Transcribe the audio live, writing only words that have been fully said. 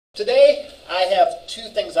Today I have two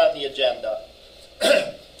things on the agenda.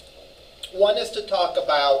 One is to talk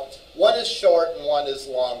about, one is short and one is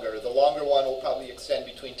longer. The longer one will probably extend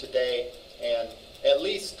between today and at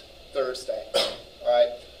least Thursday. All right.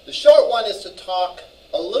 The short one is to talk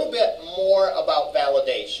a little bit more about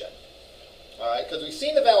validation. All right, because we've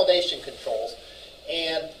seen the validation controls,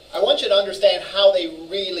 and I want you to understand how they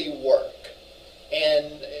really work,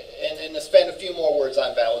 and to spend a few more words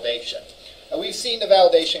on validation. And we've seen the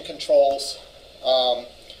validation controls,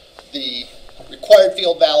 the required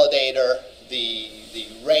field validator, the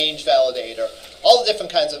range validator, all the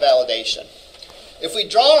different kinds of validation. If we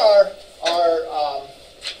draw our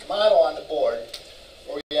model on the board,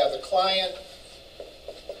 where we have the client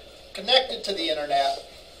connected to the internet,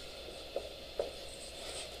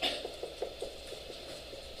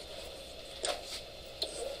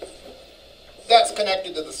 that's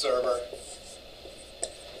connected to the server.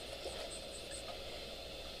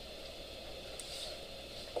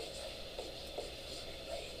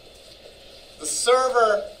 The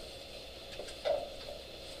server,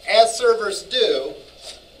 as servers do,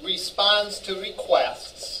 responds to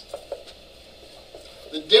requests.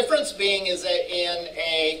 The difference being is that in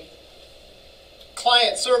a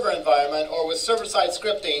client-server environment or with server-side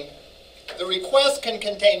scripting, the request can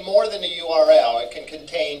contain more than a URL. It can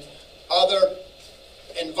contain other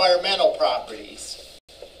environmental properties.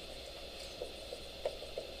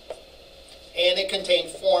 And it can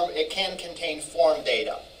contain form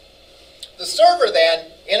data. The server then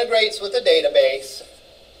integrates with the database,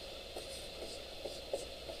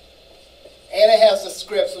 and it has the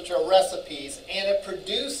scripts, which are recipes, and it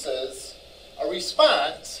produces a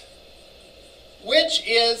response, which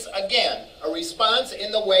is, again, a response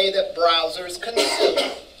in the way that browsers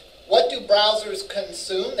consume. What do browsers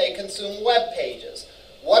consume? They consume web pages.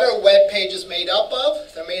 What are web pages made up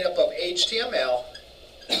of? They're made up of HTML,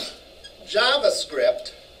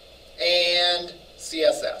 JavaScript, and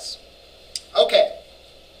CSS. Okay,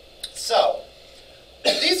 so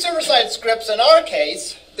these server-side scripts, in our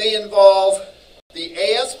case, they involve the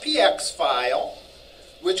ASPX file,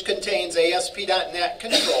 which contains ASP.NET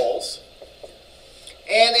controls,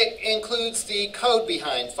 and it includes the code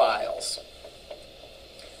behind files,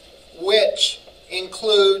 which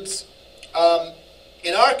includes,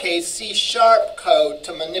 in our case, C# code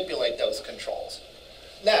to manipulate those controls.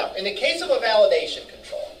 Now, in the case of a validation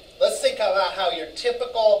control, let's think about how your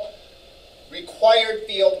typical required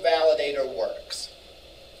field validator works.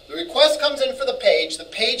 The request comes in for the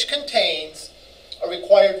page contains a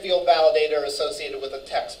required field validator associated with a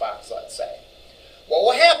text box, let's say. What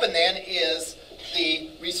will happen then is the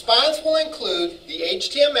response will include the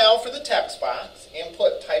HTML for the text box,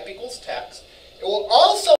 input type equals text. It will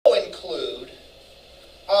also include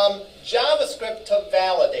JavaScript to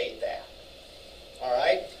validate that. All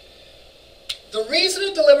right? The reason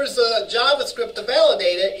it delivers the JavaScript to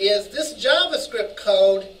validate it is this JavaScript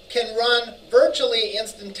code can run virtually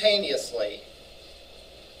instantaneously.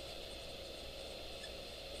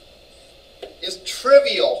 It's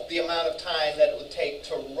trivial the amount of time that it would take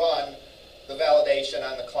to run the validation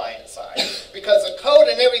on the client side, because the code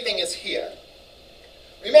and everything is here.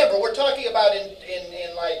 Remember, we're talking about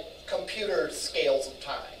in like computer scales of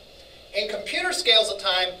time. In computer scales of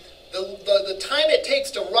time, the time it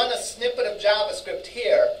takes to run a snippet of JavaScript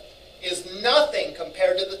here is nothing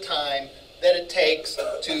compared to the time that it takes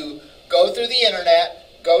to go through the internet,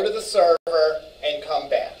 go to the server, and come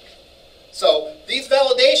back. So these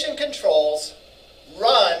validation controls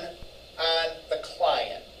run on the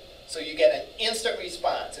client. So you get an instant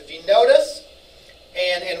response. If you notice,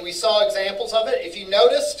 and we saw examples of it, if you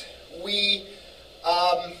noticed, we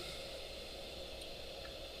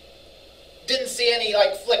didn't see any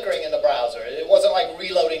like flickering in the browser. It wasn't like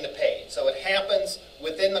reloading the page. So it happens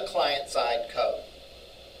within the client-side code.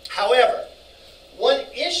 However, one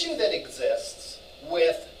issue that exists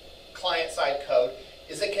with client-side code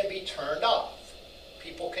is it can be turned off.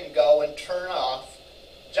 People can go and turn off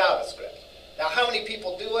JavaScript. Now, how many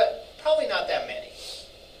people do it? Probably not that many.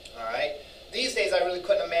 All right? These days, I really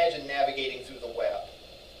couldn't imagine navigating through the web.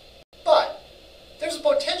 But there's a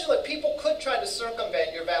potential that people could try to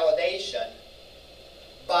circumvent your validation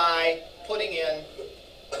by putting in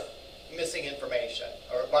missing information,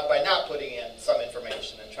 or by not putting in some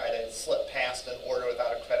information and try to slip past an order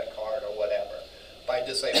without a credit card or whatever by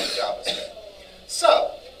disabling JavaScript.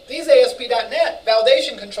 So, these ASP.NET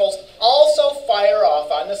validation controls also fire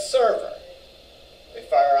off on the server. They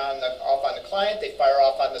fire off on the client, they fire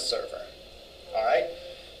off on the server. All right?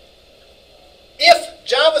 If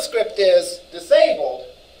JavaScript is disabled,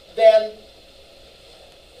 then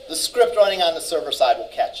the script running on the server side will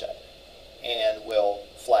catch it and will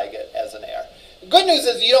flag good news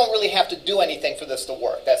is you don't really have to do anything for this to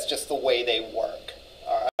work. That's just the way they work.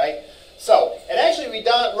 All right? So it actually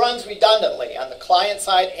runs redundantly on the client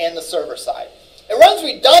side and the server side. It runs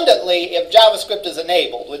redundantly if JavaScript is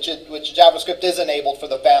enabled, which JavaScript is enabled for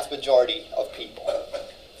the vast majority of people.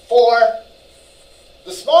 For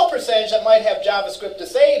the small percentage that might have JavaScript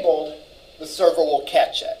disabled, the server will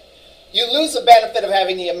catch it. You lose the benefit of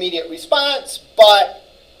having the immediate response, but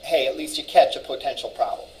hey, at least you catch a potential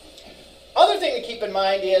problem. Other thing to keep in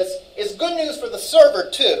mind is good news for the server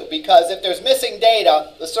too, because if there's missing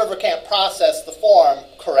data, the server can't process the form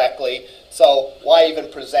correctly, so why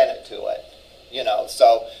even present it to it? You know,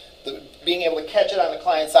 so being able to catch it on the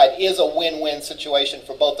client side is a win-win situation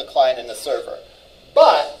for both the client and the server.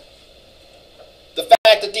 But the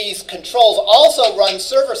fact that these controls also run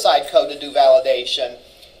server-side code to do validation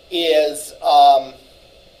is,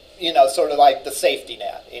 you know, sort of like the safety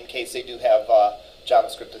net in case they do have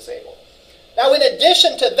JavaScript disabled. Now, in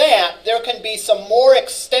addition to that, there can be some more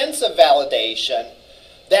extensive validation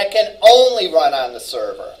that can only run on the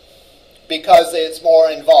server because it's more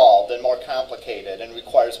involved and more complicated and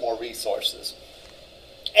requires more resources.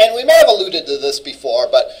 And we may have alluded to this before,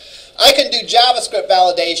 but I can do JavaScript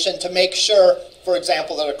validation to make sure, for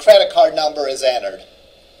example, that a credit card number is entered.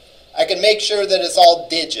 I can make sure that it's all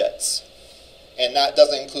digits and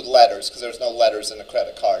doesn't include letters because there's no letters in a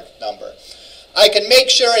credit card number. I can make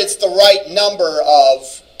sure it's the right number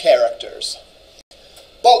of characters.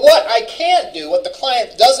 But what I can't do, what the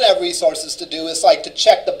client doesn't have resources to do, is like to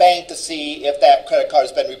check the bank to see if that credit card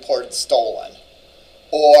has been reported stolen,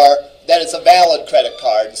 or that it's a valid credit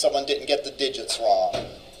card and someone didn't get the digits wrong,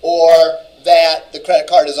 or that the credit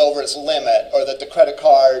card is over its limit, or that the credit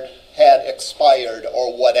card had expired,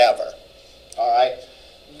 or whatever. All right?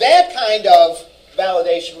 That kind of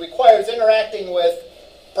validation requires interacting with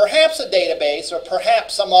perhaps a database or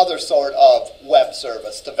perhaps some other sort of web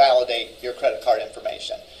service to validate your credit card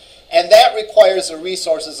information. And that requires the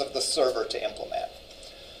resources of the server to implement.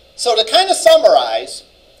 So to kind of summarize,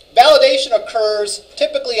 validation occurs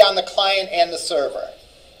typically on the client and the server.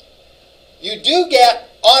 You do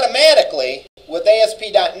get automatically with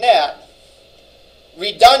ASP.NET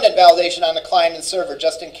redundant validation on the client and server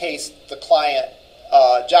just in case the client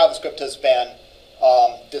JavaScript has been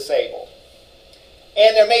disabled.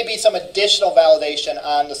 And there may be some additional validation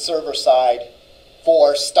on the server side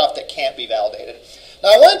for stuff that can't be validated.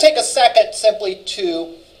 Now I want to take a second simply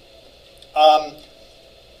to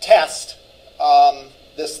test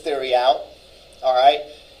this theory out, all right,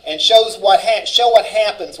 and show what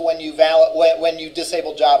happens when you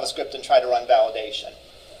disable JavaScript and try to run validation.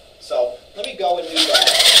 So let me go and do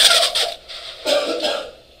that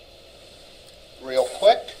real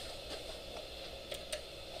quick.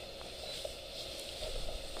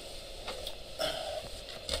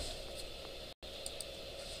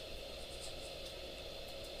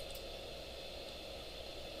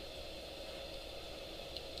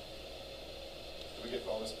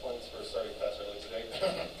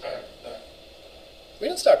 We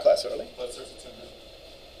don't start class early. Class starts at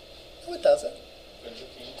 10:15. No, it doesn't.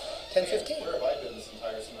 10:15. 10:15. Where have I been this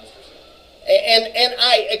entire semester? And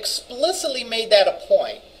I explicitly made that a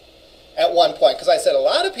point at one point because I said a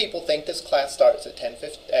lot of people think this class starts at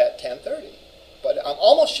 10:30, but I'm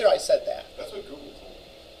almost sure I said that. That's what Google told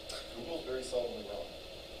me. Google's very seldomly wrong.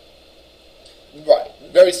 Right.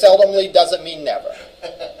 Very seldomly doesn't mean never.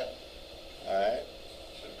 All right.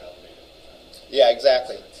 Should validate it. Yeah,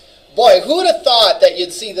 exactly. Boy, who would have thought that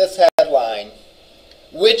you'd see this headline,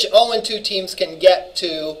 which 0-2 teams can get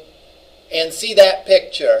to, and see that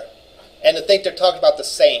picture, and to think they're talking about the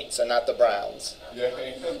Saints and not the Browns. Yeah.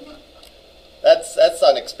 That's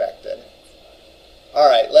unexpected. All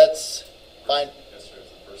right, let's find. Yes, sir.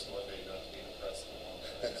 It's a personal day. You don't have to be impressed.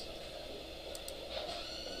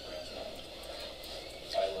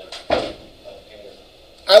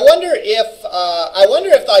 I wonder if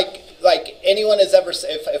like anyone has ever,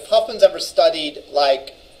 if Huffman's ever studied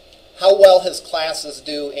like how well his classes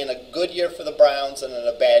do in a good year for the Browns and in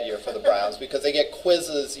a bad year for the Browns, because they get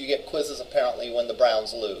quizzes. You get quizzes apparently when the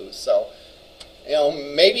Browns lose. So, you know,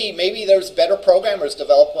 maybe there's better programmers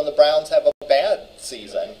developed when the Browns have a bad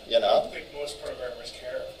season. You know. I don't think most programmers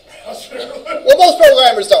care. Well, most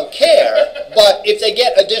programmers don't care, but if they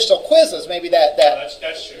get additional quizzes, maybe That's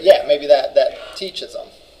true. yeah, maybe that teaches them.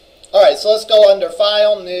 All right, so let's go under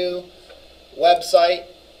File, New, Website.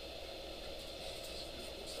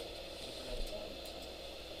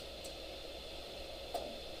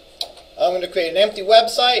 I'm going to create an empty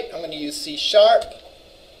website. I'm going to use C#.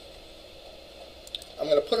 I'm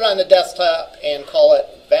going to put it on the desktop and call it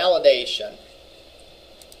Validation.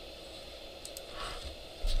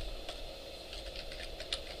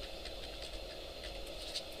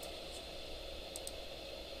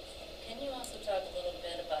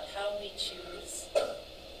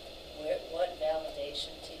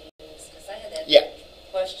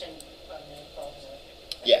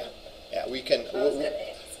 Yeah, yeah, we can. I was gonna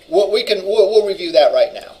ask. We'll review that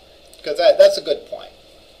right now, because that's a good point.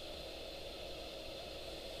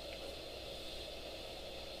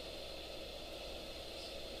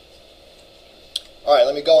 All right,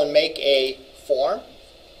 let me go and make a form.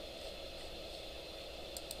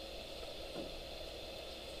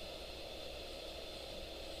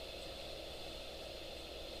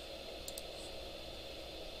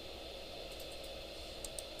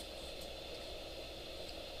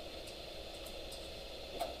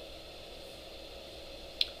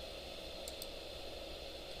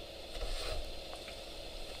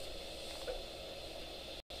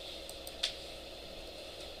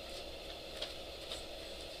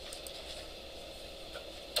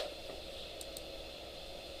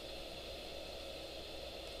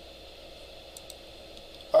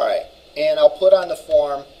 All right, and I'll put on the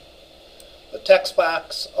form a text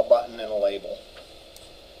box, a button, and a label.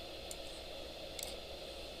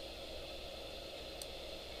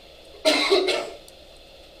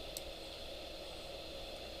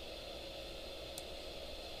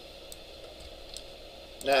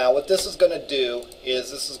 Now, what this is going to do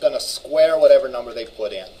is this is going to square whatever number they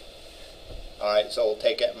put in. All right, so we'll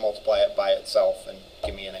take it and multiply it by itself and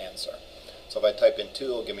give me an answer. So if I type in 2,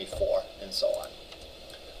 it'll give me 4, and so on.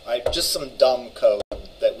 All right, just some dumb code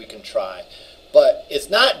that we can try. But it's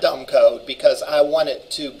not dumb code because I want it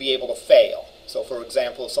to be able to fail. So for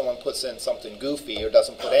example, if someone puts in something goofy or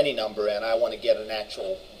doesn't put any number in, I want to get an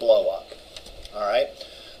actual blow up. All right?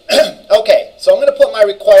 Okay, so I'm going to put my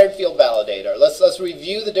required field validator. Let's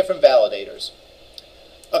review the different validators.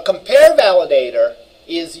 A compare validator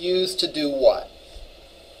is used to do what?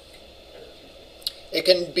 It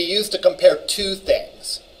can be used to compare two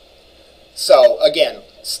things. So again,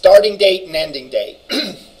 starting date and ending date.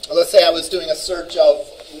 Let's say I was doing a search of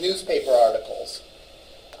newspaper articles.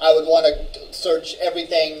 I would want to search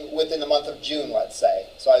everything within the month of June, let's say.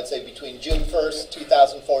 So I'd say between June 1st,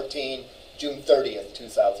 2014, June 30th,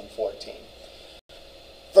 2014.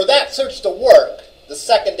 For that search to work, the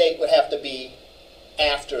second date would have to be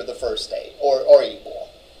after the first date, or equal.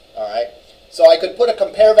 All right? So I could put a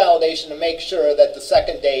compare validation to make sure that the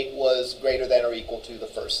second date was greater than or equal to the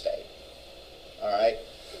first date. All right?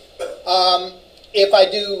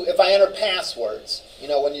 If I enter passwords, you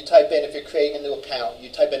know, when you type in, if you're creating a new account, you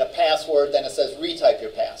type in a password, then it says retype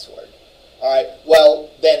your password. All right? Well,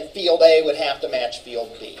 then field A would have to match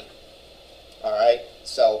field B. All right?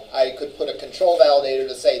 So I could put a control validator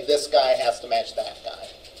to say this guy has to match that guy.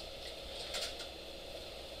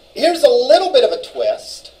 Here's a little bit of a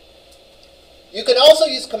twist. You can also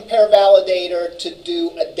use compare validator to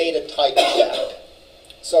do a data type check.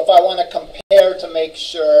 So if I want to compare to make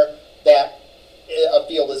sure that a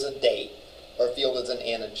field is a date or a field is an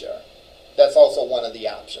integer, that's also one of the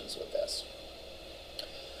options with this.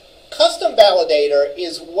 Custom validator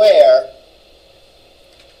is where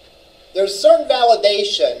there's certain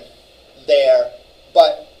validation there,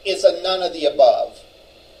 but it's a none of the above.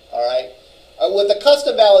 All right? With a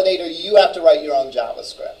custom validator, you have to write your own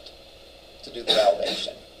JavaScript to do the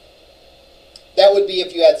validation. That would be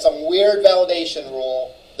if you had some weird validation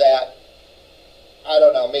rule that, I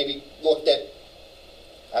don't know, maybe looked at,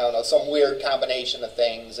 I don't know, some weird combination of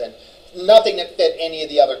things and nothing that fit any of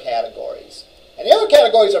the other categories. And the other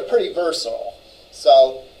categories are pretty versatile.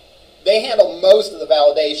 So they handle most of the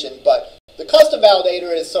validation, but the custom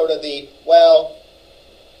validator is sort of the, well,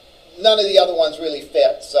 none of the other ones really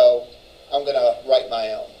fit, so I'm going to write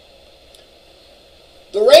my own.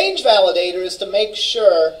 The range validator is to make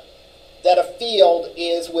sure that a field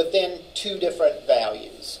is within two different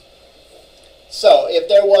values. So if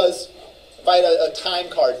I had a time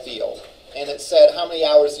card field, and it said, how many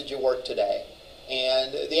hours did you work today?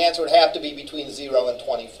 And the answer would have to be between 0 and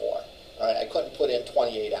 24. All right, I couldn't put in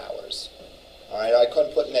 28 hours. All right, I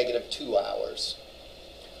couldn't put -2 hours.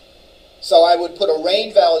 So I would put a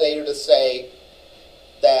range validator to say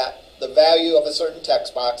that the value of a certain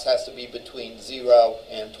text box has to be between 0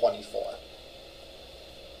 and 24.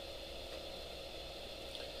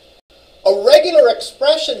 A regular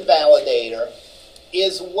expression validator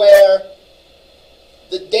is where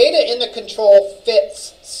the data in the control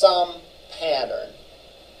fits some pattern.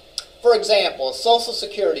 For example, a social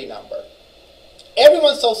security number.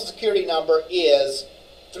 Everyone's social security number is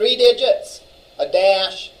 3 digits, a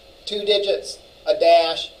dash, 2 digits, a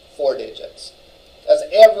dash, 4 digits. That's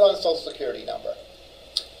everyone's social security number.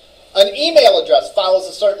 An email address follows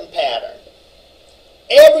a certain pattern.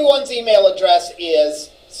 Everyone's email address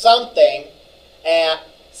is something at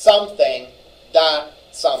something dot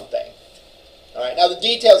something. All right. Now the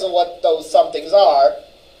details of what those somethings are,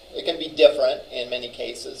 It can be different in many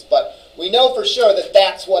cases, but we know for sure that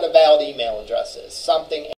that's what a valid email address is.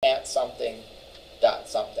 Something at something dot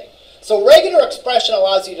something. So regular expression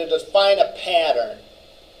allows you to define a pattern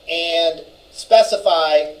and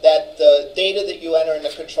specify that the data that you enter in the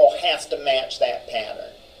control has to match that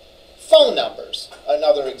pattern. Phone numbers,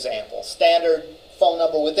 another example. Standard phone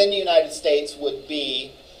number within the United States would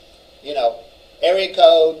be, area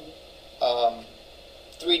code,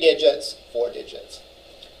 3 digits, 4 digits.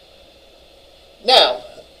 Now,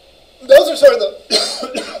 those are sort of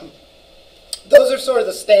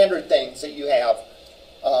the standard things that you have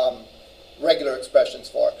regular expressions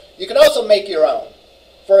for. You can also make your own.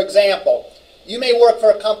 For example, you may work for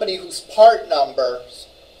a company whose part numbers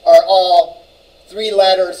are all 3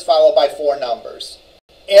 letters followed by 4 numbers.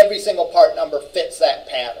 Every single part number fits that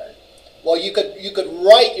pattern. Well, you could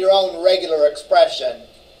write your own regular expression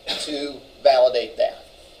to validate that.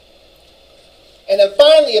 And then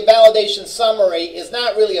finally, a validation summary is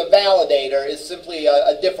not really a validator. It's simply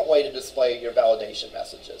a different way to display your validation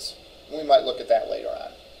messages. We might look at that later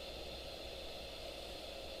on.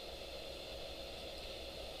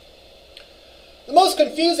 The most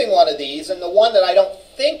confusing one of these, and the one that I don't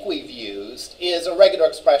think we've used, is a regular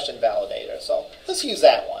expression validator. So let's use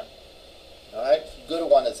that one. All right, good a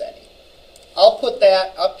one as any. I'll put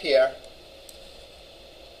that up here,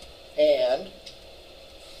 and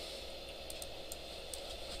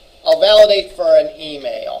I'll validate for an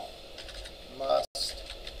email. Must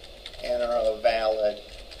enter a valid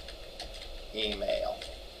email.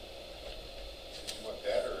 You want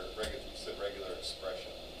that or regular? You said regular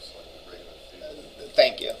expression. Just like the regular field.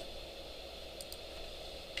 Thank you.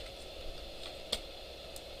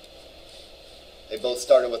 They both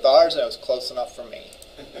started with R's, and it was close enough for me.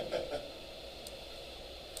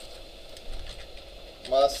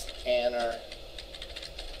 Must enter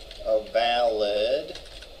a valid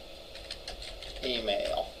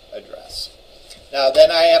email address. Now then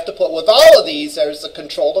I have to put, with all of these, there's a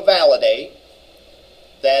control to validate.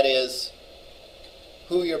 That is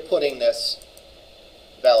who you're putting this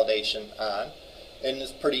validation on. And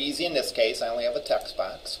it's pretty easy in this case. I only have a text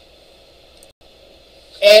box.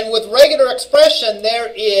 And with regular expression,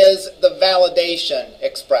 there is the validation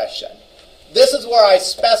expression. This is where I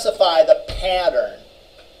specify the pattern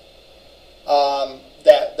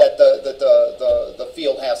that the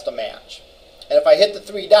field has to match. And if I hit the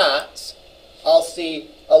 3 dots, I'll see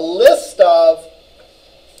a list of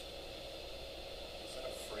Is that a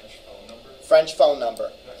French phone number? French phone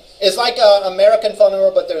number. Nice. It's like an American phone number,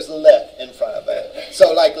 but there's "lit" in front of it.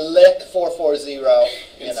 So like "lit 440,"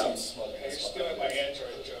 It seems smug. You're stealing my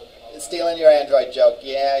Android joke. And all that. Stealing your Android joke.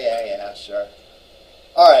 Yeah, sure.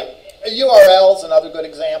 All right, URL's another good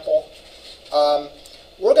example.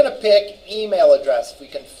 We're going to pick email address if we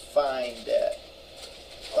can find it.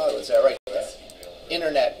 I thought it was there, right there.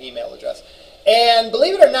 Internet email address. And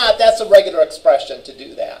believe it or not, that's a regular expression to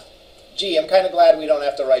do that. Gee, I'm kind of glad we don't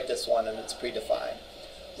have to write this one and it's predefined.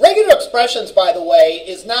 Regular expressions, by the way,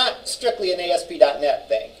 is not strictly an ASP.NET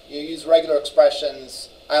thing. You use regular expressions,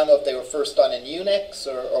 I don't know if they were first done in Unix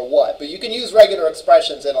or what, but you can use regular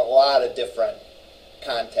expressions in a lot of different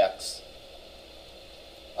contexts.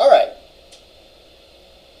 All right.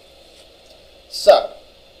 So,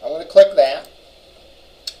 I'm going to click that.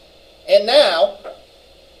 And now,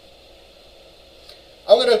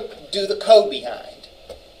 I'm going to do the code behind.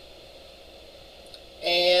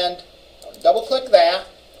 And double click that.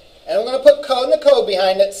 And I'm going to put code in the code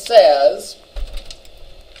behind that says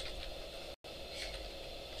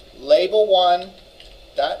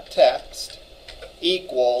label1.text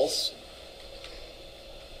equals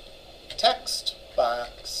text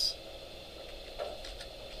box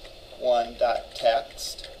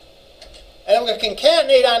 1.text. And I'm going to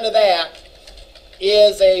concatenate onto that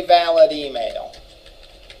is a valid email.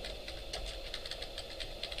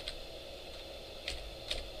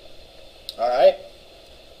 All right.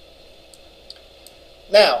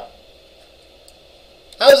 Now,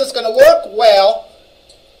 how is this going to work? Well,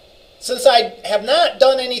 since I have not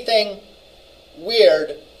done anything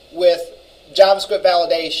weird with JavaScript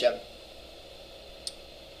validation,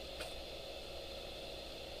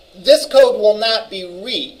 this code will not be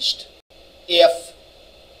reached if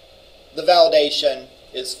the validation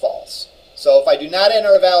is false. So if I do not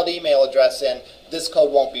enter a valid email address in, this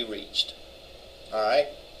code won't be reached. All right?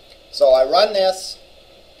 So I run this.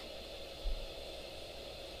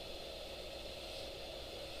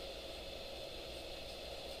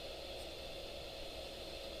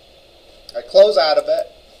 I close out of it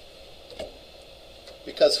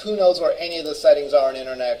because who knows where any of the settings are in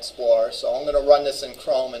Internet Explorer, so I'm going to run this in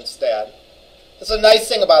Chrome instead. That's a nice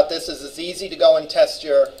thing about this is it's easy to go and test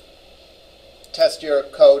your test your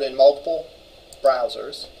code in multiple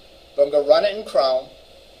browsers, but I'm going to run it in Chrome.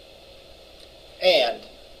 And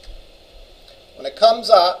when it comes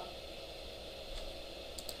up,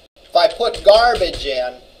 if I put garbage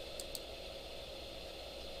in,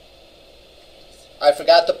 I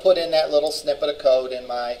forgot to put in that little snippet of code in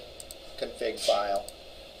my config file.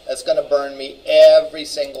 That's going to burn me every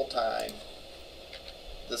single time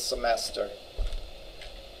this semester.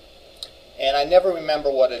 And I never remember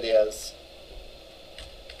what it is,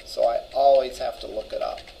 so I always have to look it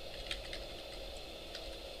up.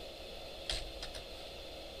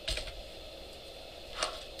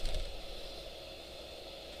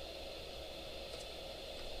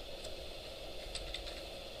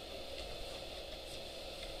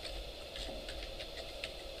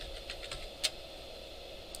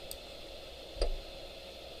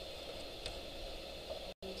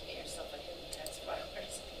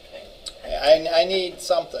 I need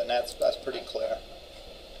something. That's pretty clear.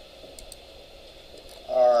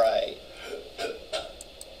 All right.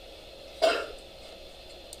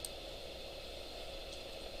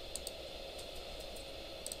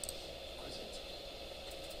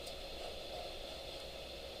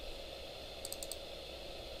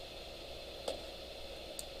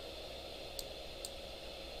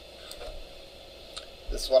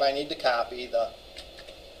 This is what I need to copy, the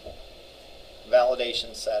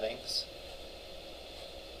validation settings.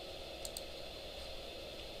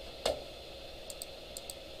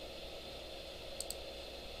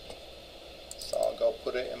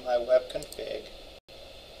 Put it in my web config.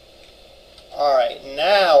 Alright,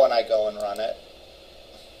 now when I go and run it,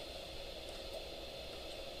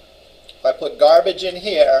 if I put garbage in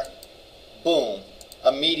here, boom,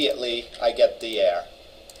 immediately I get the error.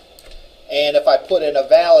 And if I put in a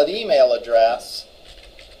valid email address,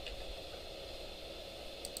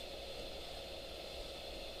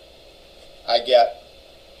 I get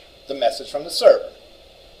the message from the server.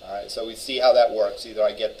 Alright, so we see how that works. Either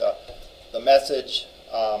I get the message,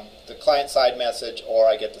 the client-side message, or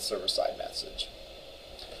I get the server-side message.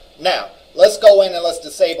 Now, let's go in and let's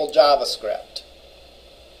disable JavaScript.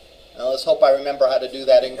 Now, let's hope I remember how to do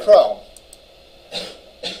that in Chrome.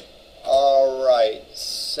 All right,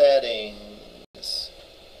 settings.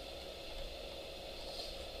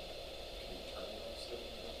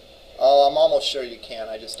 Oh, I'm almost sure you can.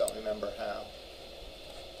 I just don't remember how.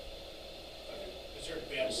 Is there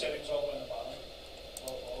advanced settings all on the bottom?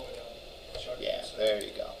 All the way down. Yeah, there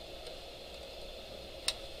you go.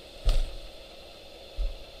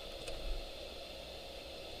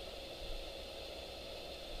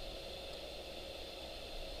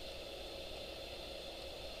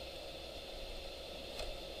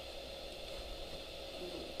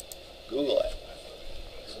 Google it.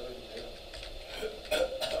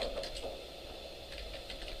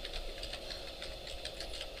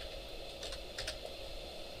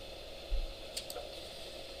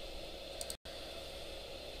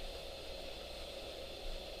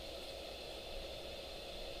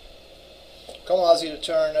 Chrome allows you to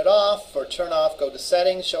turn it off or turn off. Go to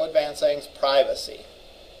Settings, Show Advanced Settings, Privacy.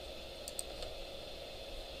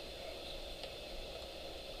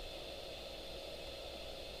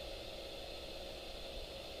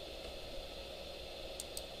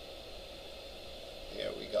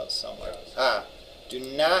 Here we go somewhere. Do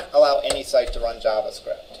not allow any site to run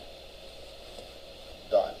JavaScript.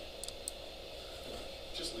 Done.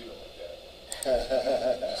 Just leave it like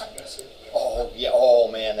that. Oh, yeah. Oh,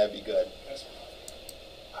 man, that'd be good.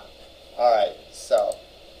 All right, so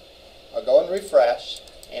I'll go and refresh,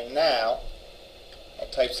 and now I'll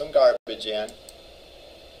type some garbage in.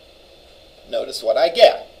 Notice what I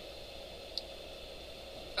get.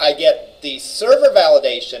 I get the server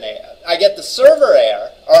validation error. I get the server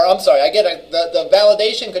error, or I'm sorry, I get the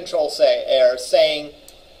validation control error saying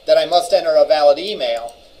that I must enter a valid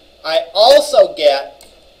email. I also get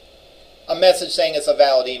a message saying it's a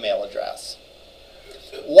valid email address.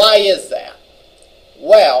 Why is that?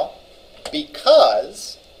 Well,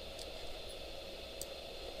 because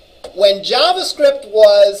when JavaScript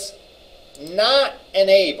was not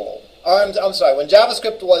enabled, or I'm sorry, when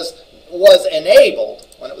JavaScript was enabled,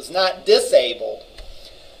 when it was not disabled,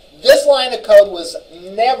 this line of code was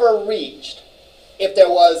never reached if there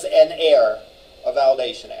was an error, a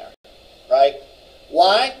validation error, right?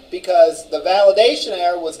 Why? Because the validation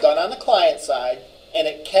error was done on the client side, and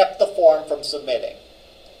it kept the form from submitting.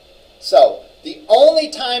 So, the only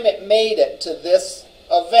time it made it to this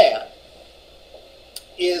event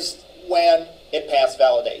is when it passed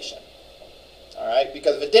validation. All right?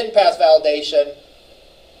 Because if it didn't pass validation,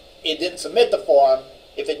 it didn't submit the form.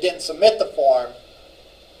 If it didn't submit the form,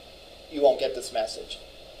 you won't get this message.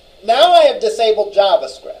 now I have disabled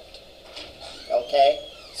JavaScript. Okay?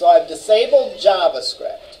 So I've disabled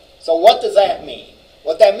JavaScript. So what does that mean?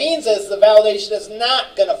 What that means is the validation is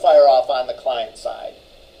not going to fire off on the client side.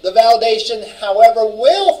 The validation, however,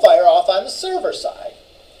 will fire off on the server side.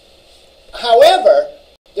 However,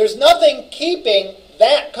 there's nothing keeping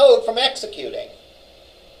that code from executing.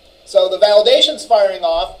 So the validation's firing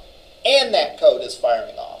off, and that code is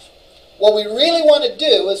firing off. What we really want to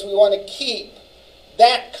do is we want to keep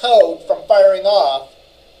that code from firing off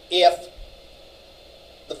if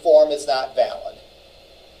the form is not valid.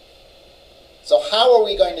 So how are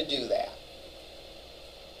we going to do that?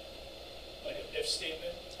 Like an if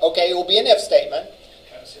statement? Okay, it will be an if statement.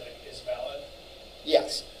 Kind of say like is valid?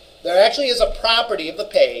 Yes. There actually is a property of the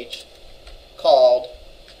page called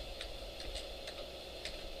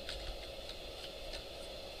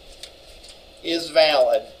is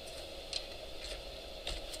valid,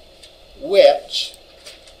 which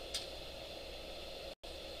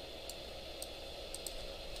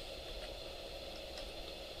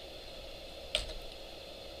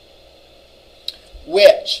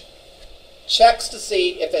checks to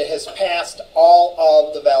see if it has passed all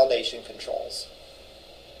of the validation controls.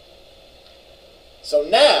 So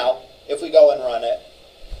now, if we go and run it,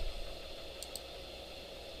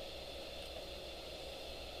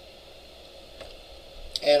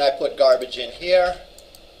 and I put garbage in here,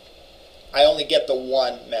 I only get the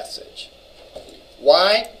one message.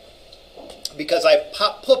 Why? Because I've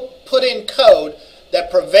put in code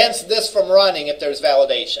that prevents this from running if there's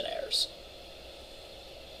validation errors.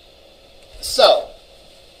 So,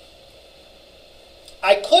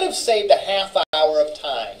 I could have saved a half hour of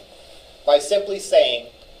time by simply saying,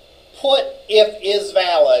 put if is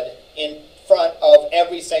valid in front of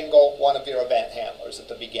every single one of your event handlers at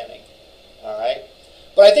the beginning. All right?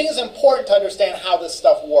 But I think it's important to understand how this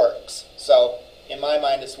stuff works. So, in my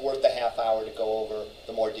mind, it's worth the half hour to go over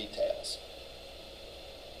the more details.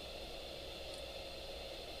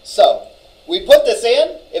 So, we put this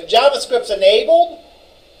in. If JavaScript's enabled,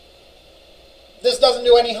 this doesn't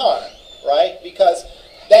do any harm, right? Because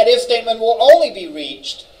that if statement will only be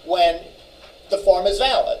reached when the form is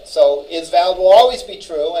valid. So is valid will always be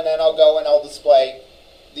true, and then I'll go and I'll display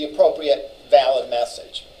the appropriate valid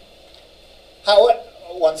message.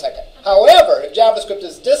 One second. However, if JavaScript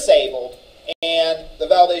is disabled and the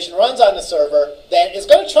validation runs on the server, then it's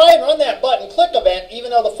going to try and run that button click event even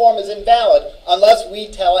though the form is invalid unless we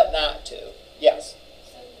tell it not to. Yes?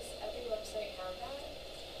 So does every website have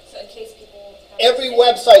that? So in case people have Every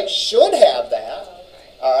website should have that. Oh,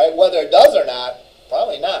 okay. All right, whether it does or not,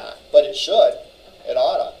 probably not, but it should. It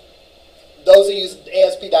oughta. Those who use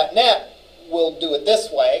ASP.NET will do it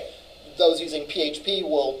this way. Those using PHP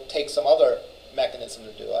will take some other mechanism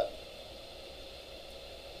to do it.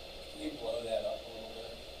 Can you blow that up a little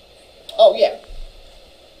bit? Oh, yeah.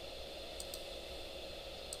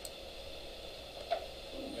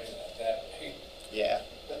 Maybe not that big. Yeah.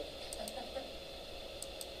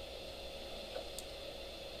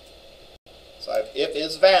 So I have if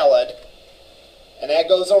is valid, and that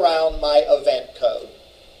goes around my event code.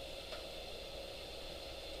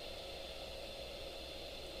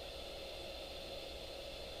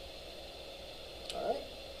 All right.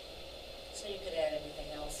 So you could add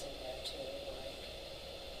anything else in there too, like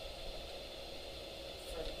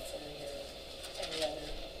for your any other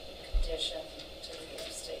condition to the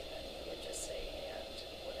if statement, you would just say and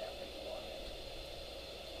whatever you wanted.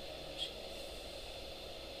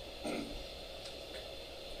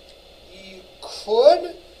 You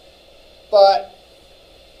could, but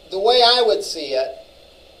the way I would see it,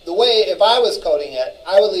 if I was coding it,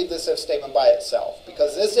 I would leave this if statement by itself,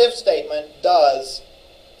 because this if statement does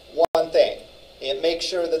one thing. It makes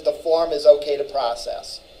sure that the form is okay to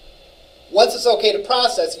process. Once it's okay to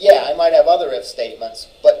process, yeah, I might have other if statements,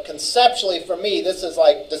 but conceptually for me, this is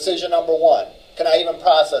like decision number one. Can I even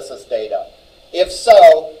process this data? If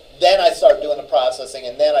so, then I start doing the processing,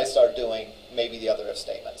 and then I start doing maybe the other if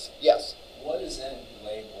statements. Yes? What is in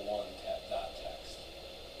label one dot text?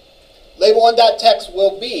 Label one.text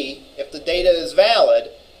will be, if the data is valid,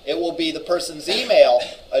 it will be the person's email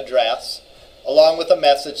address along with a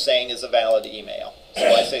message saying is a valid email. So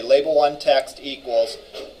I say label one text equals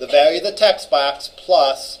the value of the text box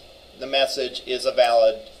plus the message is a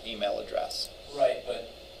valid email address. Right,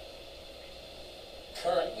 but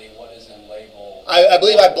currently what is in label? I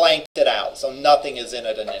believe I blanked it out, so nothing is in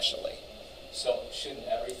it initially. So shouldn't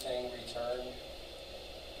everything return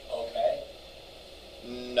okay?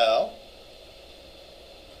 No.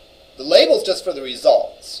 The label's just for the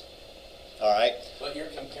results. All right. But you're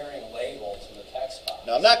comparing label to the text box.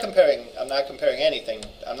 No, I'm not comparing anything.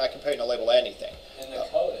 I'm not comparing the label to anything. In the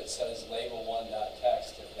code, it says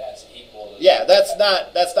label1.text if that's equal to. Yeah, that's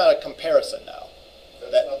not a comparison now.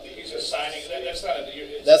 That's not the. He's assigning, that's not a.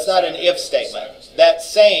 it's That's not an assignment, if it's statement. assignment That's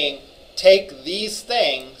saying take these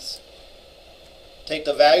things, take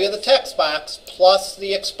the value of the text box plus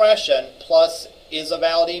the expression plus is a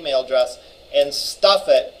valid email address and stuff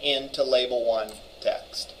it into label 1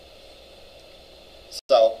 text.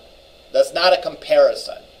 So that's not a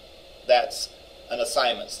comparison. That's an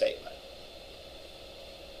assignment statement.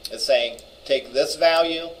 It's saying take this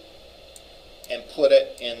value and put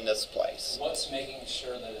it in this place. What's making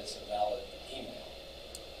sure that it's a valid email?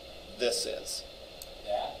 This is.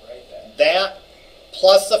 That right there. That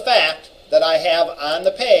plus the fact that I have on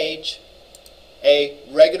the page a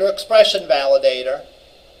regular expression validator,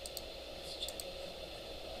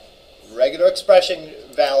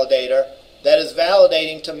 that is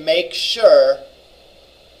validating to make sure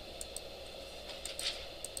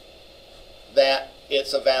that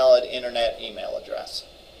it's a valid internet email address.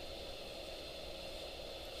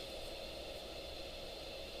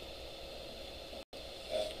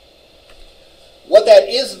 What that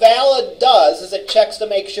is valid does is it checks to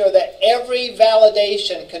make sure that every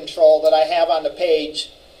validation control that I have on the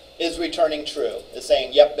page is returning true. It's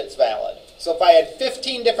saying, yep, it's valid. So if I had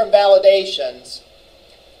 15 different validations,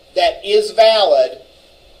 that is valid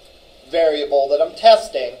variable that I'm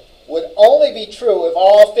testing would only be true if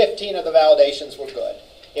all 15 of the validations were good.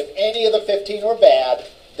 If any of the 15 were bad,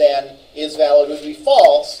 then is valid would be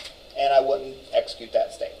false, and I wouldn't execute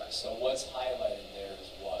that statement. So what's highlighted there is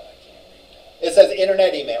what? I can't read that. It says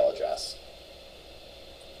internet email address.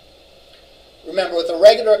 Remember, with a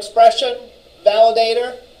regular expression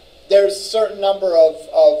validator, there's a certain number of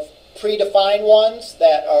predefined ones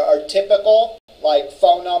that are typical, like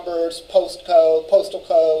phone numbers, postal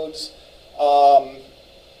codes,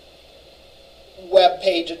 web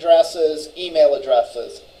page addresses, email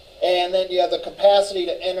addresses. And then you have the capacity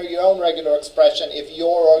to enter your own regular expression if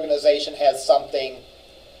your organization has something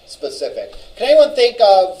specific. Can anyone think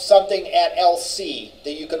of something at LC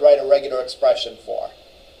that you could write a regular expression for?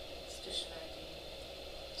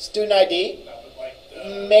 Student ID? No, but like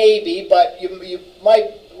Maybe, but you might,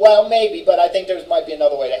 well, maybe, but I think there might be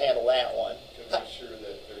another way to handle that one. To make sure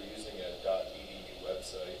that they're using a .edu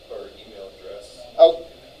website or email address. Oh,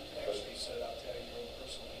 actually set out to have your own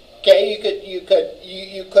personal email. okay,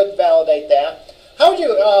 you could validate that. How would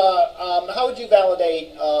you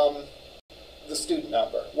validate the student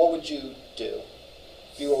number? What would you do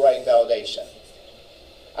if you were writing validation?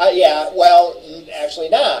 Yeah, well, actually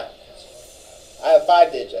not. I have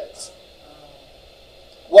 5 digits.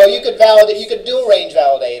 Well, you could validate. You could do a range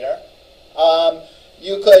validator.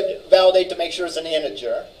 You could validate to make sure it's an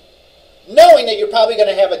integer, knowing that you're probably going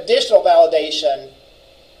to have additional validation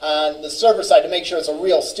on the server side to make sure it's a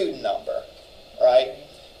real student number, right?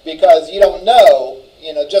 Because you don't know,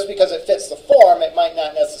 just because it fits the form, it might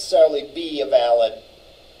not necessarily be a valid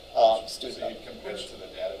student So number. you'd compare it to the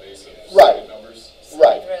database of Right. student numbers?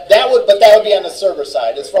 Right. But that would be on the server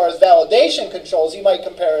side. As far as validation controls, you might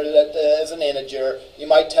compare it as an integer. You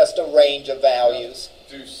might test a range of values.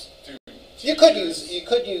 You could use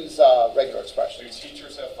regular Do expressions.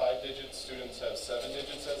 teachers have 5 digits? Students have 7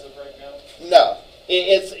 digits as of right now? No,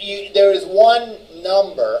 there is one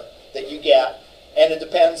number that you get, and it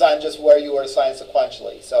depends on just where you were assigned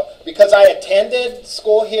sequentially. So because I attended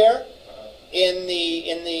school here in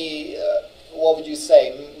the what would you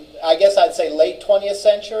say? I guess I'd say late 20th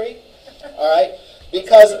century. All right,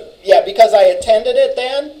 because I attended it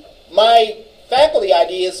then. My faculty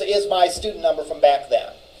ID is my student number from back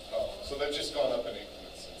then. Oh, so they've just gone up in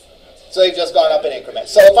increments since then. That's all. So they've just gone up in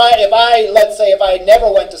increments. So let's say if I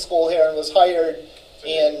never went to school here and was hired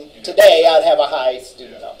in today, I'd have a high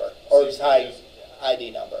student number or high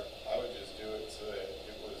ID number. I would just do it so that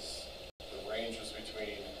the range was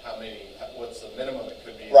between what's the minimum it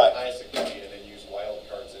could be, and Right. the highest it could be, and then use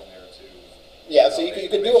wildcards in there too. Yeah, so you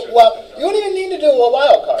could do it. Well, you wouldn't even need to do a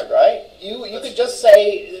wild card, right? You could just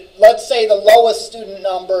say, let's say the lowest student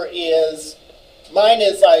number is mine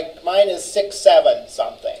is 6'7"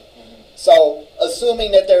 something. So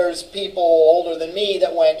assuming that there's people older than me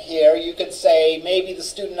that went here, you could say maybe the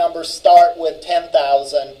student numbers start with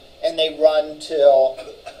 10,000 and they run till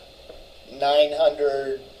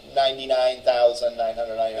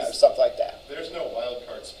 999,999 or something like that. There's no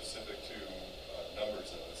wildcard specific to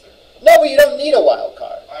numbers, though, is there? No, but you don't need a wild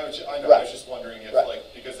card. I know. Right. I was just wondering if, Right.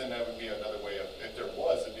 because then that would be another way of, if there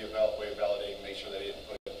was, it'd be a valid way of validating, make sure that it didn't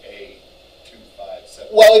put A 257.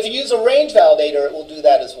 Well, if you use a range validator, it will do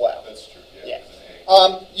that as well. That's true. Yeah. It's an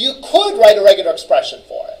You could write a regular expression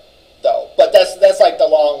for it, though, but that's like the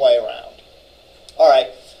long way around. All right.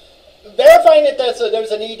 Verifying that there's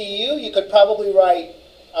an EDU, you could probably write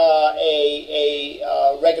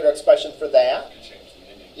a regular expression for that. You can change the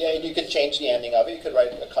ending. Yeah, you could change the ending of it. You could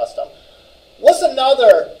write a custom. What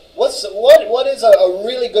is a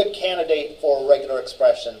really good candidate for regular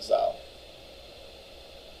expressions, though?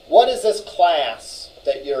 What is this class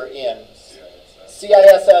that you're in?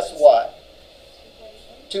 CISS what?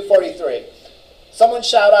 243. Someone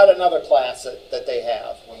shout out another class that they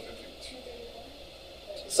have. 152.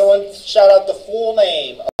 Someone shout out the full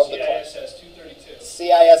name of the class. CISS 232.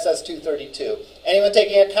 CISS 232. Anyone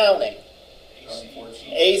taking accounting?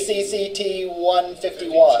 ACCT. ACCT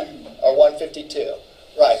 151 or 152.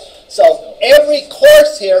 Right. So every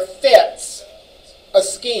course here fits a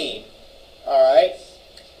scheme. All right.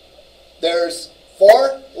 There's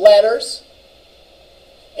 4 letters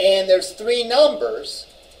and there's 3 numbers.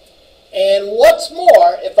 And what's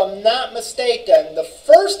more, if I'm not mistaken, the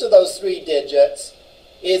first of those 3 digits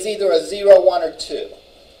is either a 0, 1, or 2.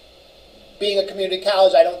 Being a community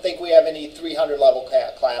college, I don't think we have any 300 level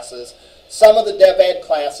classes. Some of the Dev Ed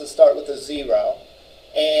classes start with a 0.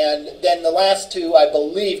 And then the last 2, I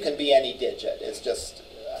believe, can be any digit. It's just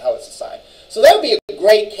how it's assigned. So that would be a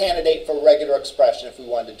great candidate for regular expression if we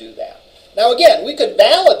wanted to do that. Now again, we could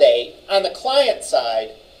validate on the client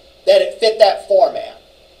side that it fit that format.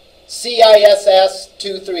 CISS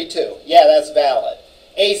 232. Yeah, that's valid.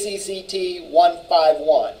 ACCT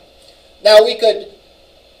 151. Now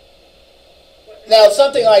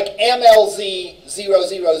something like MLZ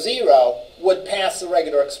 000 would pass the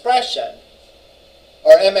regular expression,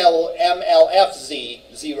 or MLFZ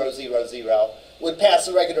 000 would pass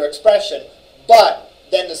the regular expression, but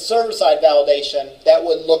then the server-side validation, that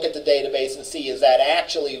would look at the database and see, is that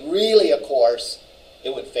actually really a course?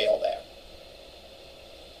 It would fail there.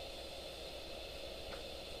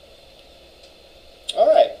 All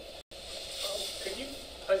right. Could you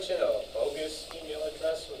punch in a bogus email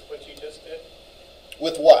address with what you just did?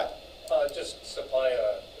 With what? Just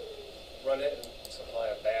run it and supply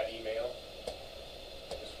a bad email.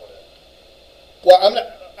 I just want to. Well,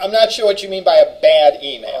 I'm not sure what you mean by a bad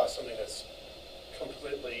email. Something that's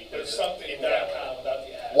completely. There's something invalid. about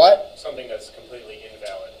the ad. What? Something that's completely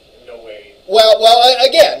invalid. No way. Well,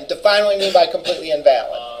 again, define what you mean by completely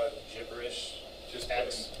invalid. Gibberish. Just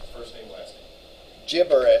X. first name, last name.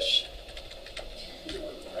 Gibberish. That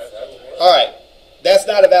would work. All right. That's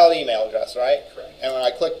not a valid email address, right? Correct. And when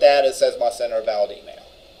I click that, it says must enter a valid email.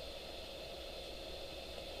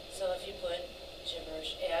 So if you put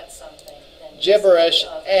gibberish at something, then Gibberish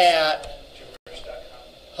of at- something.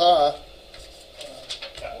 Huh.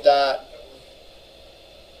 Dot.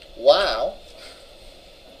 Wow.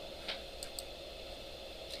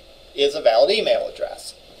 Is a valid email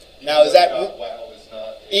address. Now, is that .wow is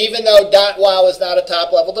not even though .wow is not a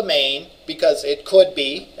top-level domain, because it could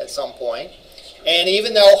be at some point, and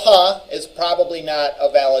even though is probably not a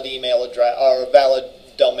valid email address or a valid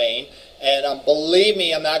domain, and believe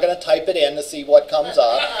me, I'm not going to type it in to see what comes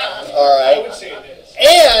up. All right. I would say it is.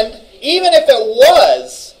 And even if it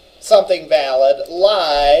was something valid,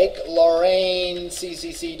 like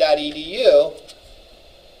lorraineccc.edu,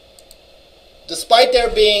 despite there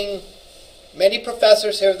being many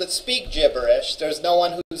professors here that speak gibberish, there's no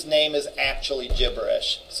one whose name is actually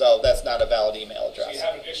gibberish. So that's not a valid email So address. you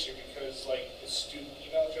have an issue because, like, the student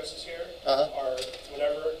email addresses here Uh-huh. are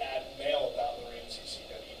whatever at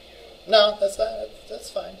mail.lorraineCC.edu. No, that's fine.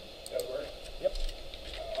 That work? Yep.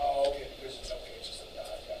 Oh, okay. Because it's okay. It's just a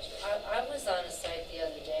gotcha. I was on a site the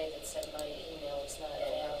other day that said my email was not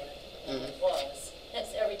valid. And Mhm. it was.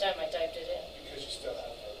 That's every time I typed it in. Because you still have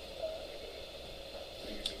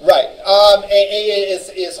Right.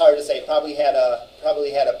 It's hard to say. Probably had a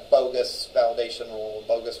bogus validation rule,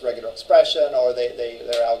 bogus regular expression, or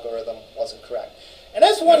their algorithm wasn't correct. And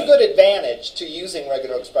that's one good advantage to using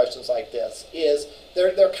regular expressions like this is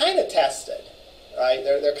they're kind of tested, right?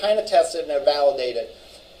 They're kind of tested and they're validated.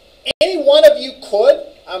 Any one of you could,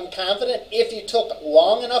 I'm confident, if you took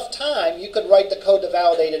long enough time, you could write the code to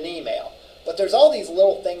validate an email. But there's all these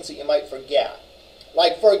little things that you might forget.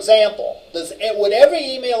 Like, for example, would every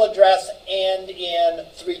email address end in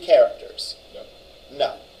 3 characters? No.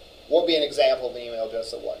 No. What would be an example of an email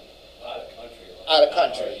address that wouldn't? Out of country. Out of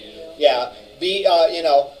country. Yeah.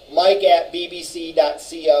 Mike at bbc.co.uk.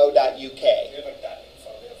 They have like that info.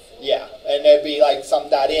 They have full Yeah, and there'd be like some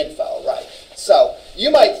 .info, right? So you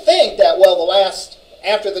might think that, well,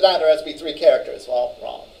 after the dot there has to be 3 characters. Well,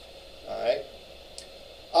 wrong. All right.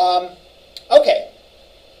 Okay.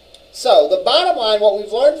 So the bottom line, what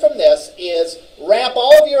we've learned from this is wrap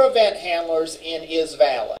all of your event handlers in is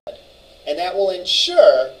valid. And that will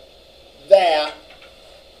ensure that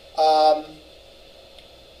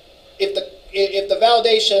if the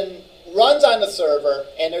validation runs on the server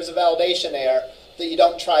and there's a validation error, that you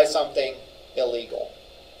don't try something illegal.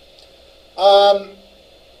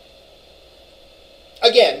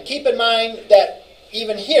 Again, keep in mind that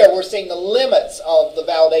even here we're seeing the limits of the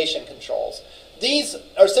validation controls. These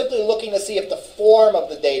are simply looking to see if the form of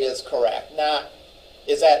the data is correct, not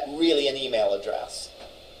is that really an email address.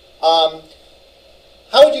 How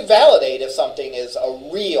would you validate if something is a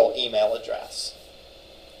real email address?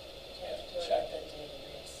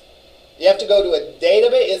 You have to go to a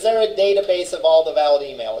database. Is there a database of all the valid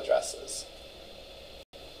email addresses?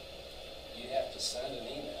 You have to send an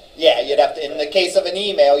email. Yeah, you'd have to. In the case of an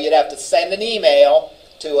email, you'd have to send an email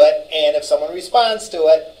to it, and if someone responds to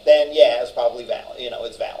it, then yeah, it's probably valid.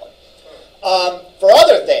 It's valid. For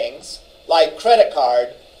other things like credit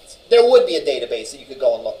card, there would be a database that you could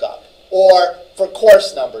go and look up. Or for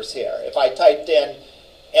course numbers here, if I typed in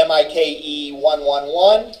MIKE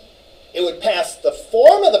 111. It would pass the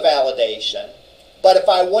form of the validation, but if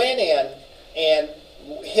I went in and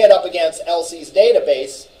hit up against LC's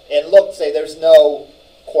database and looked, say there's no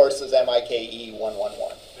courses MIKE 111. That would be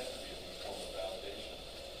a form of validation.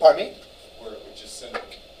 Pardon me? Where it would just send a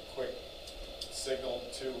quick signal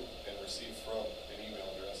to and receive from an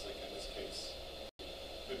email address, like in this case,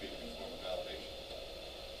 could be a form of validation.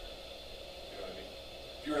 You know what I mean?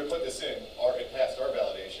 If you were to put this in, it passed our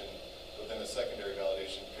validation, but then a secondary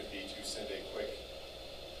validation could be to send a quick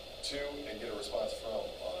to and get a response from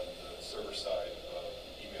on the server side of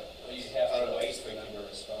email. Well, you have I don't to know, wait just for them thinking.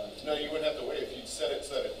 to respond. No, you wouldn't have to wait. If you set it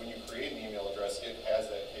so that when you create an email address, it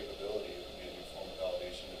has that capability. It would be a new form of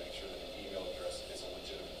validation to make sure that an email address is a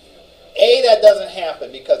legitimate email address. That doesn't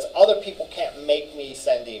happen because other people can't make me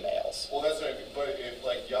send emails. Well, that's right. But if,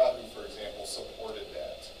 like Yahoo, for example, supported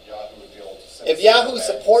that, Yahoo would be able to send. If Yahoo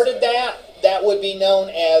supported that, that would be known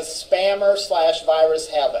as spammer/virus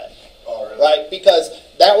heaven. Oh, really? Right? Because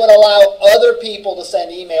that would allow other people to send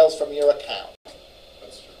emails from your account.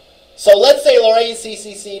 That's true. So let's say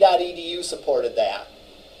LorraineCCC.edu supported that.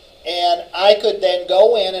 And I could then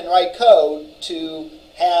go in and write code to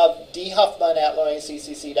have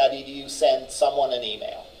dhuffman@LorraineCCC.edu send someone an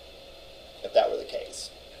email, if that were the case.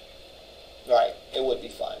 Right, it would be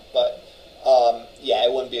fun. But, yeah,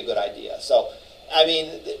 it wouldn't be a good idea. So, I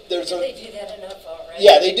mean, there's a... They do that enough already.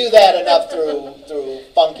 Yeah, they do that enough through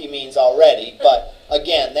funky means already. But,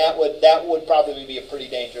 again, that would probably be a pretty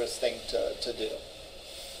dangerous thing to do.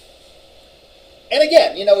 And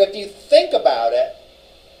again, if you think about it,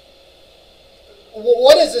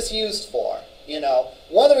 what is this used for?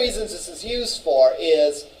 One of the reasons this is used for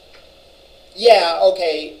is, yeah,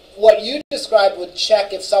 okay, what you described would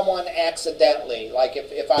check if someone accidentally, like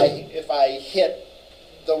if I hit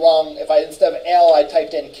the wrong, if instead of L I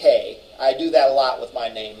typed in K. I do that a lot with my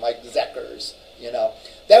name, like Zeckers,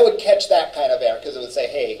 That would catch that kind of error because it would say,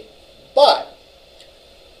 hey, but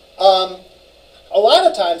a lot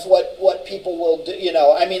of times what people will do,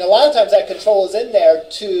 a lot of times that control is in there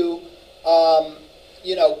to,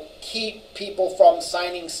 keep people from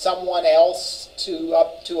signing someone else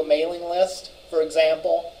up to a mailing list, for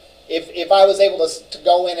example. If I was able to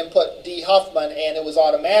go in and put D. Huffman and it was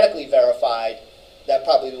automatically verified, that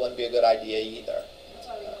probably wouldn't be a good idea either. That's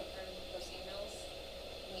why we confirm those emails.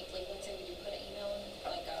 Let's say we do put an email in,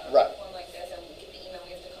 like a Right. form like this, and we get the email,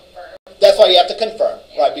 we have to confirm. That's why you have to confirm,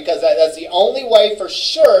 right? Because that's the only way for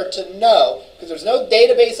sure to know, because there's no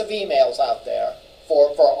database of emails out there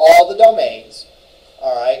for all the domains,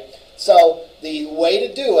 all right? So the way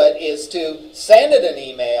to do it is to send it an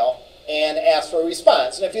email and ask for a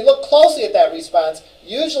response. And if you look closely at that response,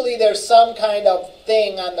 usually there's some kind of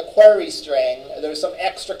thing on the query string. There's some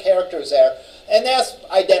extra characters there. And that's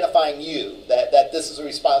identifying you, that this is a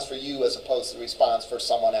response for you as opposed to a response for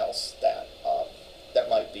someone else that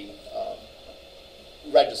might be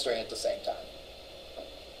registering at the same time.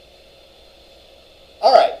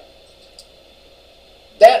 All right.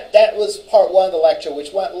 That was part one of the lecture,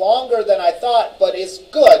 which went longer than I thought, but it's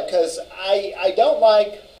good because I don't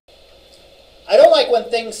like when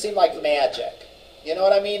things seem like magic. You know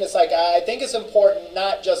what I mean? It's like I think it's important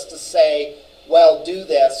not just to say, well, do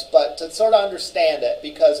this, but to sort of understand it.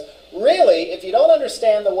 Because really, if you don't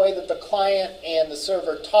understand the way that the client and the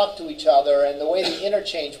server talk to each other and the way the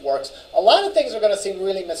interchange works, a lot of things are going to seem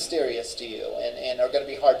really mysterious to you and are going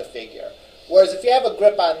to be hard to figure. Whereas if you have a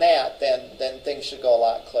grip on that, then things should go a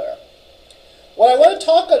lot clearer. What I want to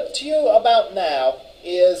talk to you about now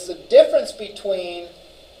is the difference between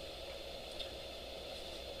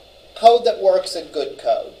code that works and good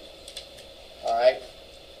code. All right?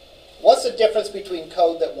 What's the difference between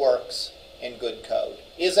code that works and good code?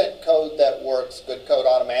 Isn't code that works good code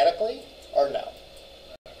automatically, or no?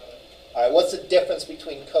 All right, what's the difference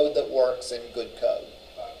between code that works and good code?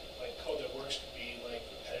 Like code that works could be like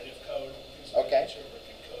repetitive code, things of Okay. that nature, where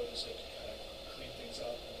good code is like you kind of clean things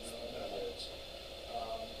up and methods.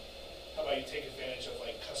 How about you take advantage of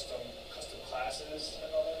like custom classes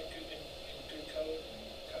and all that in good code, and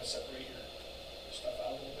kind of separate your stuff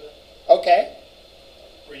out a little bit? Okay.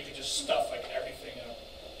 Where you could just stuff like everything up.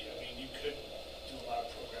 You know, I mean, you could do a lot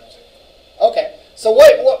of programs that Okay. So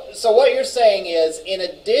what you're saying is, in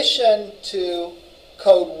addition to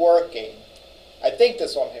code working, I think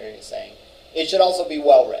this one here you're saying, it should also be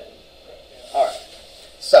well written. All right.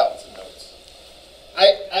 So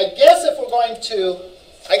I guess if we're going to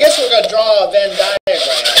draw a Venn diagram.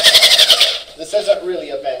 This isn't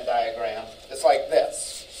really a Venn diagram. It's like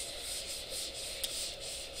this.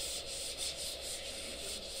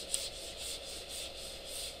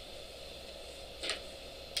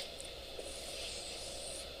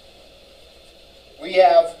 We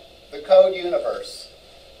have the code universe.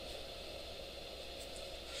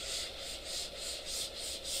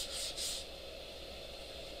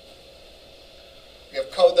 We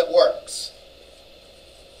have code that works.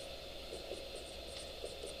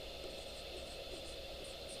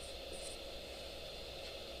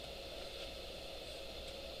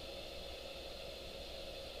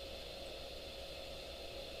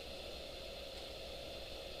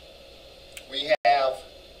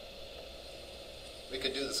 We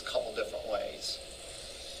could do this a couple different ways.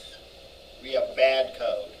 We have bad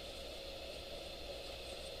code.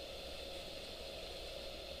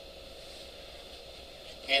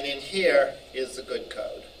 And in here is the good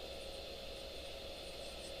code.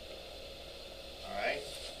 All right?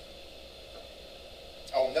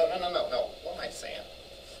 Oh, no. What am I saying?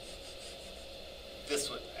 This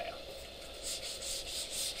would, yeah.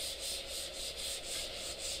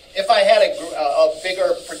 If I had a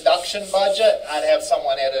bigger production budget, I'd have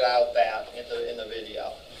someone edit out that in the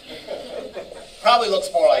video. Probably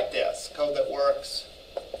looks more like this. Code that works.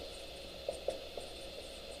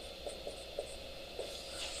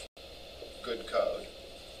 Good code.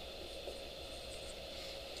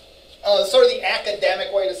 Sort of the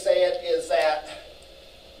academic way to say it is that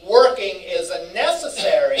working is a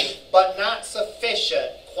necessary but not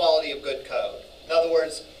sufficient quality of good code. In other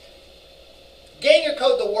words, getting your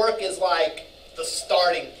code to work is like the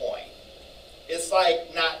starting point. It's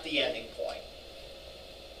like not the ending point.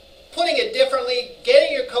 Putting it differently,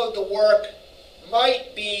 getting your code to work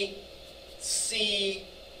might be C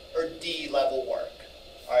or D level work.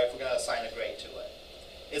 All right, if we're going to assign a grade to it.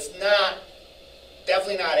 It's not,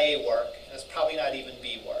 definitely not A work, and it's probably not even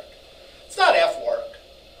B work. It's not F work,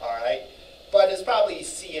 all right, but it's probably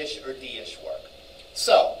C-ish or D-ish work.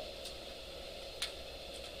 So,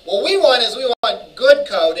 what we want is we want good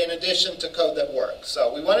code in addition to code that works.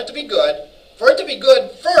 So we want it to be good. For it to be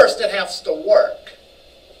good, first it has to work.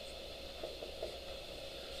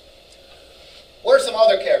 What are some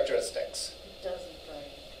other characteristics? It doesn't break.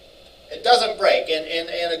 It doesn't break.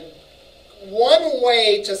 And one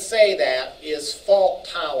way to say that is fault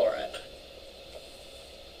tolerant.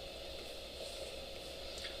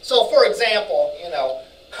 So for example,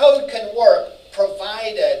 code can work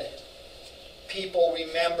provided people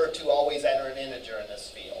remember to always enter an integer in this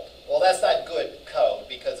field. Well, that's not good code,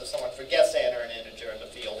 because if someone forgets to enter an integer in the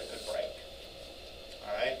field, it could break.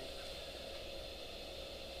 All right?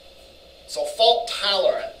 So fault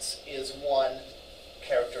tolerance is one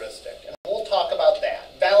characteristic. And we'll talk about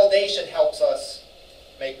that. Validation helps us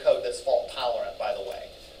make code that's fault tolerant, by the way.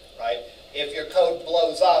 Right? If your code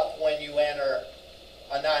blows up when you enter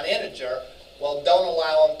a non-integer, well, don't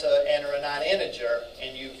allow them to enter a non-integer,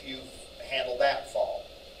 and you've handle that fault.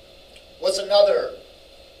 What's another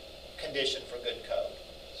condition for good code?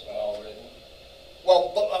 It's well written.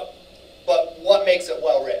 Well, but what makes it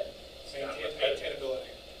well written? Maintainability.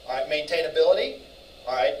 All right, maintainability.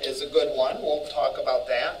 All right, is a good one. We'll talk about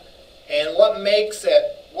that. And what makes it?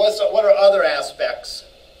 What are other aspects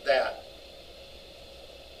that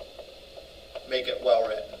make it well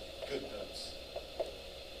written? Good notes.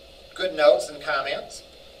 Good notes and comments.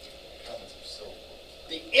 Comments are so important.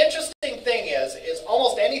 The interesting thing is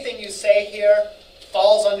almost anything you say here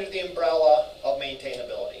falls under the umbrella of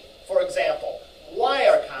maintainability. For example, why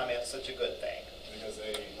are comments such a good thing? Because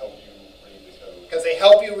they help you read the code. Because they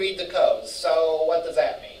help you read the code. So what does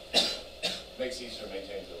that mean? Makes it easier to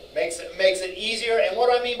maintain code. Makes it easier. And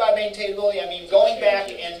what do I mean by maintainability? I mean going back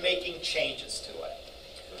and making changes to it.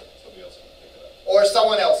 Somebody else can pick it up. or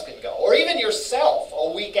someone else can go, or even yourself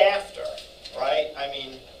a week after, right? I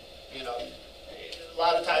mean, you know, a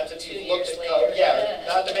lot of times if you looked at code, yeah,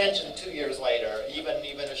 not to mention 2 years later, even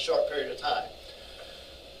a short period of time.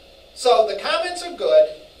 So the comments are good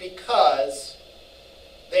because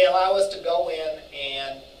they allow us to go in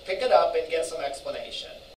and pick it up and get some explanation.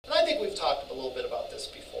 And I think we've talked a little bit about this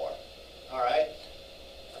before. All right.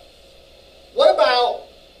 What about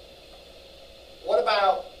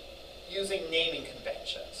using naming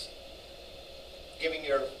conventions? Giving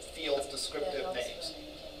your fields descriptive names.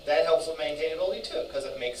 That helps with maintainability too, because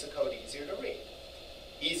it makes the code easier to read.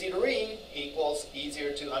 Easy to read equals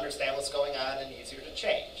easier to understand what's going on and easier to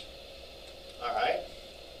change. All right.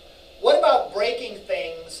 What about breaking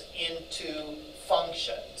things into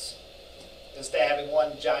functions instead of having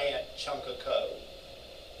one giant chunk of code?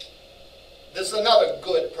 This is another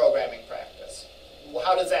good programming practice.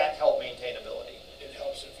 How does that help maintainability? It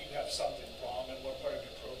helps if you have something wrong in one part of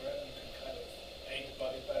your program, you can kind of A,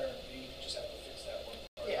 debug it better, and B, you just have to fix that one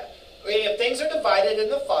part. Yeah. If things are divided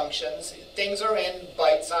into functions, things are in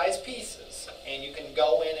bite-sized pieces. And you can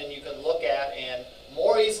go in and you can look at and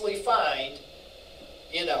more easily find,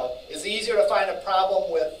 you know, it's easier to find a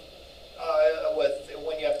problem with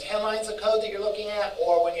when you have 10 lines of code that you're looking at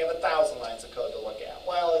or when you have 1,000 lines of code to look at.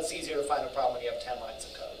 Well, it's easier to find a problem when you have 10 lines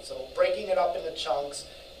of code. So breaking it up into chunks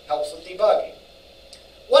helps with debugging.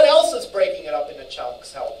 What else does breaking it up into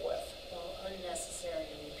chunks help with? Well, unnecessary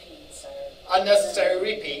repeats are... Unnecessary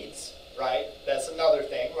repeats, right? That's another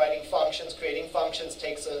thing. Writing functions, creating functions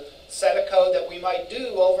takes a set of code that we might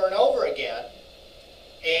do over and over again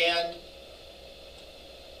and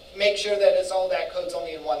make sure that that code's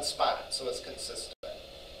only in one spot so it's consistent.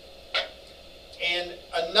 And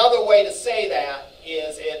another way to say that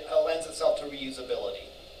is it lends itself to reusability.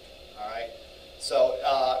 All right? So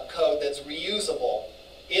code that's reusable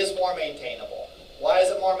is more maintainable. Why is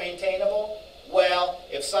it more maintainable? Well,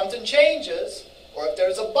 if something changes or if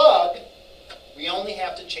there's a bug, we only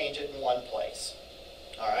have to change it in one place.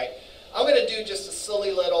 All right? I'm going to do just a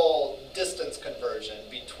silly little distance conversion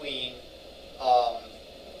between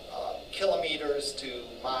kilometers to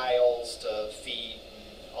miles to feet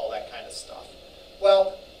and all that kind of stuff.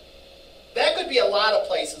 Well, that could be a lot of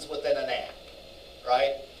places within an app,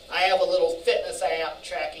 right? I have a little fitness app,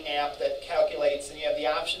 tracking app that calculates, and you have the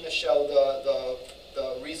option to show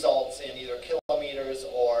the results in either kilometers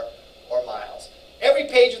or miles. Every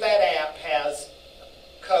page of that app has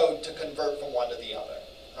code to convert from one to the other,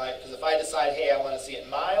 right? Because if I decide, hey, I want to see it in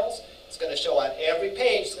miles, it's going to show on every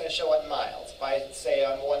page, it's going to show it in miles. If I say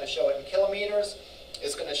I want to show it in kilometers,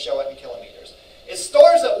 it's going to show it in kilometers. It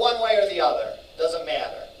stores it one way or the other, doesn't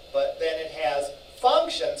matter. But then it has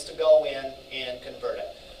functions to go in and convert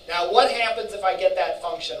it. Now, what happens if I get that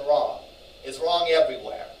function wrong? It's wrong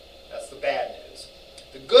everywhere. That's the bad news.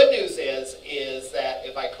 The good news is that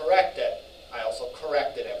if I correct it, I also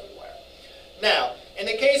correct it everywhere. Now, in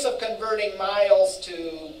the case of converting miles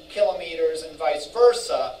to kilometers and vice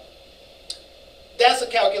versa, that's a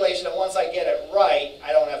calculation that once I get it right,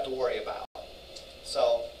 I don't have to worry about.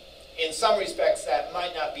 So, in some respects, that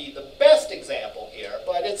might not be the best example here,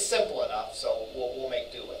 but it's simple enough, so we'll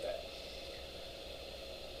make do with it.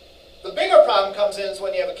 The bigger problem comes in is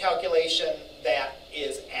when you have a calculation that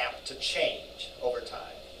is apt to change over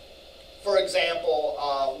time. For example,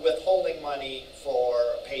 withholding money for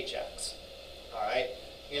paychecks. All right,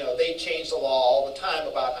 you know, they change the law all the time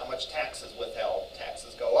about how much tax is withheld.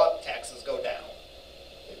 Taxes go up, taxes go down.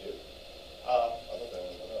 They do. I thought that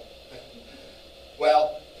one went up.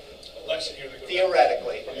 Well, Election year, they go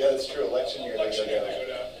theoretically. Yeah, that's true. Election year, Election they year, go they down.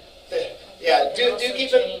 go down. Yeah, do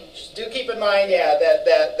keep in mind, yeah,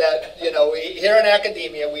 that you know, here in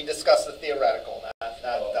academia we discuss the theoretical,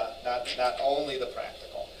 not only the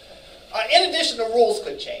practical. In addition, the rules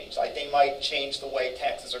could change. Like they might change the way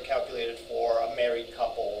taxes are calculated for a married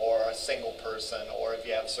couple or a single person, or if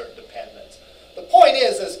you have certain dependents. The point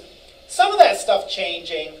is some of that stuff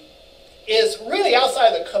changing is really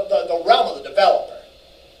outside the realm of the developer.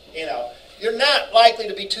 You know, you're not likely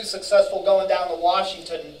to be too successful going down to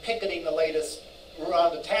Washington and picketing the latest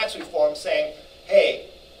round of tax reform saying, hey,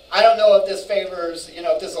 I don't know if this favors, you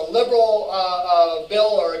know, if this is a liberal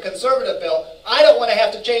bill or a conservative bill. I don't want to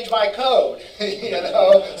have to change my code, you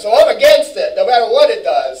know, so I'm against it no matter what it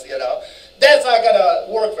does, you know. That's not going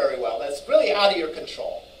to work very well. That's really out of your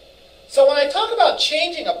control. So when I talk about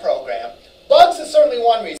changing a program, bugs is certainly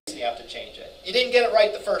one reason you have to change it. You didn't get it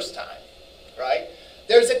right the first time, right?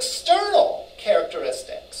 There's external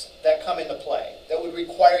characteristics that come into play that would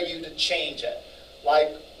require you to change it, like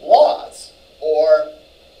laws or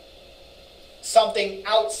something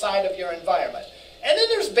outside of your environment. And then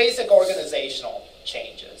there's basic organizational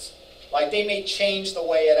changes. Like they may change the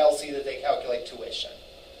way at LC that they calculate tuition.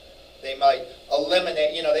 They might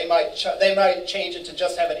eliminate, they might change it to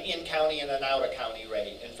just have an in-county and an out-of-county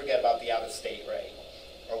rate and forget about the out-of-state rate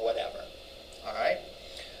or whatever. All right?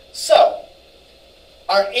 So,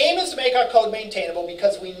 our aim is to make our code maintainable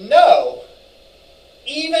because we know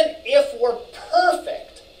even if we're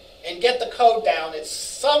perfect and get the code down,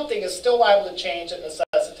 something is still liable to change that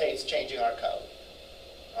necessitates changing our code.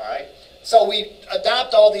 All right? So we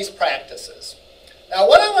adopt all these practices. Now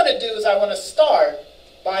what I want to do is I want to start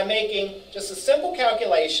by making just a simple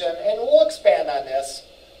calculation, and we'll expand on this,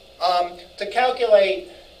 to calculate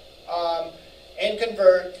and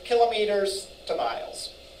convert kilometers to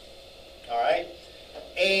miles. All right?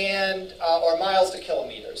 And, or miles to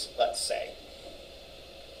kilometers, let's say.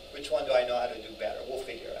 Which one do I know how to do better? We'll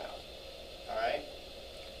figure it out. All right?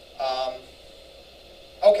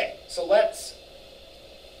 Okay, so let's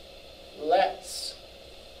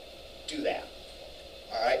do that.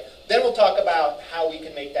 All right? Then we'll talk about how we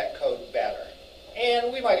can make that code better.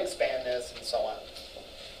 And we might expand this and so on.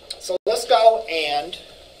 So let's go and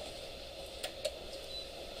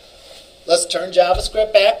let's turn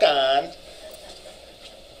JavaScript back on.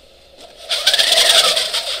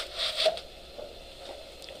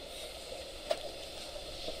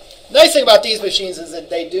 Nice thing about these machines is that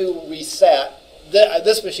they do reset.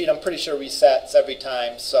 This machine, I'm pretty sure, resets every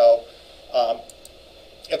time. So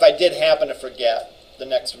if I did happen to forget, the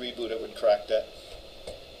next reboot it would correct it.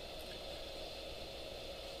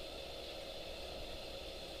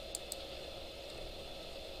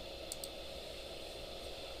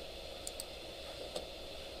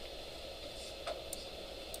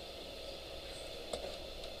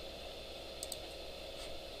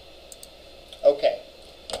 Okay.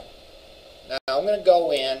 Now I'm going to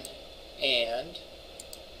go in and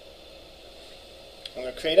I'm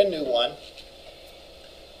going to create a new one.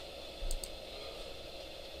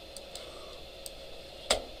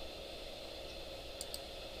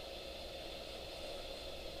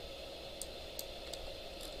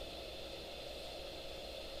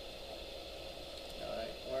 All right,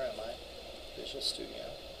 where am I? Visual Studio.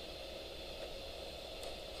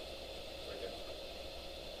 Right there.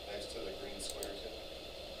 Next to the green squares.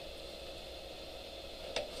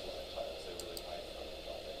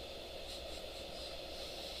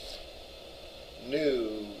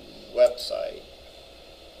 New website,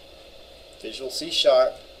 Visual C#,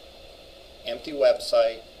 empty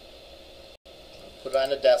website, put it on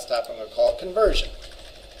the desktop. I'm going to call it conversion.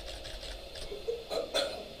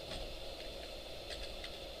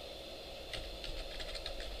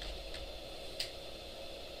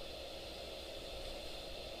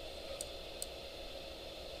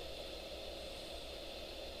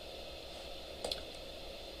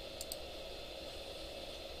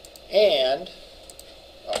 And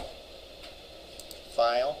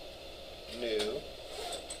file, new,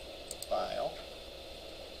 file,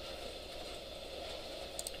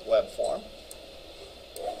 web form.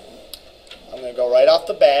 I'm going to go right off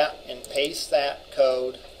the bat and paste that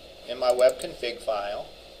code in my web config file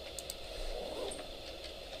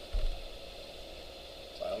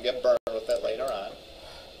so I don't get burned with it later on.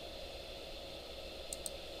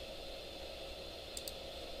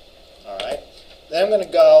 All right. Then I'm going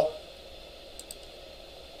to go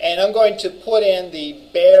and I'm going to put in the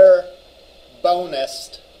bare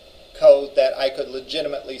bonus code that I could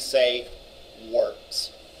legitimately say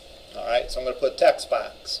works. All right, so I'm going to put a text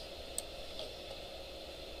box.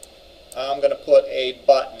 I'm going to put a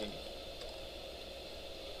button.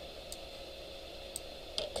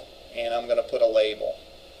 And I'm going to put a label.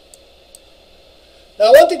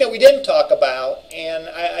 Now, one thing that we didn't talk about, and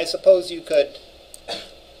I suppose you could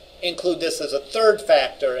include this as a third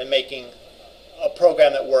factor in making a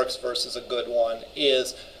program that works versus a good one,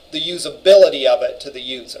 is the usability of it to the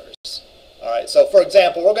users. All right. So, for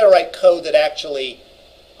example, we're going to write code that actually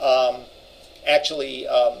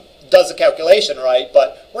does the calculation right,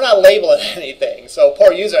 but we're not labeling anything. So,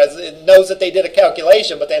 poor user knows that they did a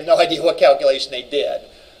calculation, but they have no idea what calculation they did.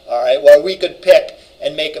 All right. Well, we could pick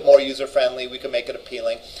and make it more user-friendly. We could make it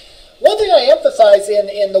appealing. One thing I emphasize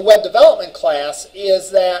in the web development class is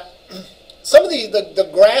that some of the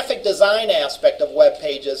graphic design aspect of web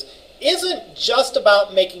pages isn't just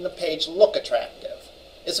about making the page look attractive.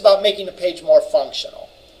 It's about making the page more functional.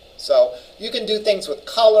 So you can do things with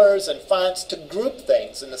colors and fonts to group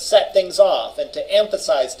things and to set things off and to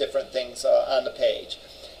emphasize different things on the page.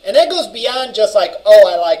 And that goes beyond just like,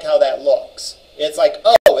 oh, I like how that looks. It's like,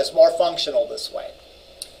 oh, it's more functional this way.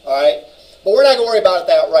 All right? But we're not going to worry about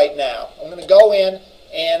that right now. I'm going to go in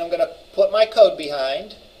and I'm going to put my code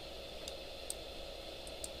behind.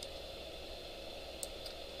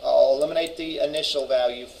 I'll eliminate the initial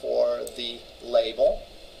value for the label.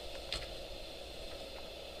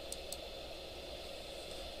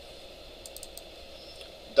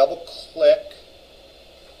 Double click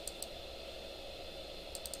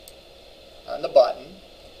on the button.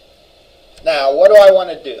 Now, what do I want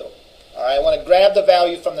to do? All right, I want to grab the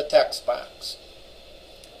value from the text box.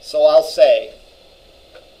 So I'll say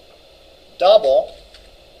double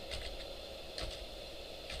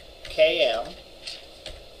KM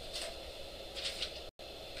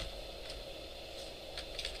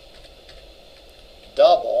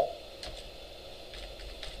double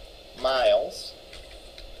miles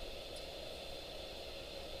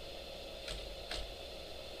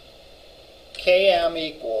KM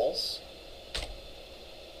equals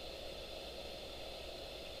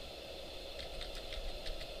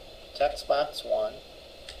text box 1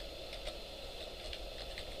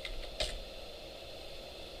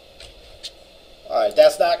 Alright,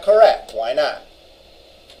 that's not correct. Why not?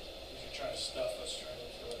 You're trying to stuff a string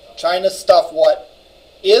into a double. Trying to stuff what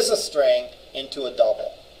is a string into a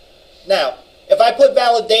double. Now, if I put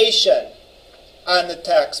validation on the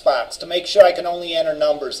text box to make sure I can only enter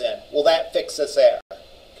numbers in, will that fix this error?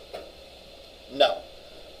 No,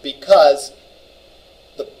 because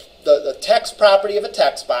the text property of a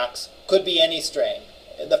text box could be any string.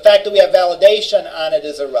 And the fact that we have validation on it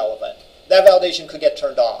is irrelevant. That validation could get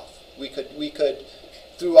turned off. We could,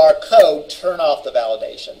 through our code, turn off the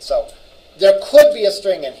validation. So there could be a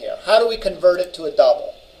string in here. How do we convert it to a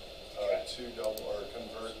double? Two double, or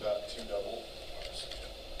convert that two double.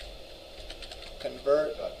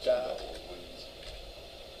 Convert Two that double, please.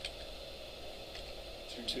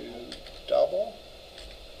 to double.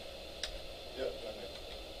 Yep,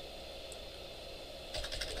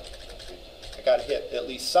 I got to hit at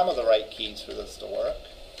least some of the right keys for this to work.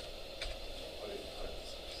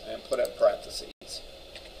 And put it in parentheses.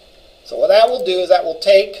 So what that will do is that will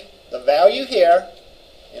take the value here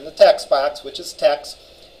in the text box, which is text,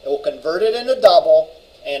 it will convert it into double,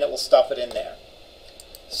 and it will stuff it in there.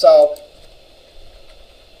 So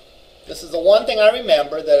this is the one thing I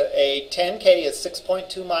remember, that a 10K is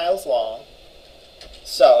 6.2 miles long.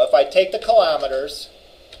 So if I take the kilometers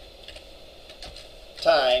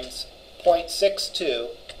times 0.62,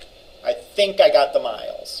 I think I got the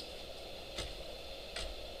miles.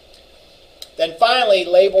 Then finally,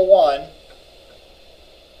 label 1,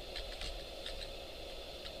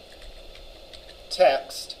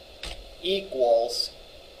 text equals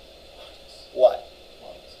what?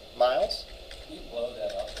 Miles? Can you blow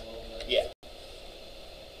that up a little bit? Yeah.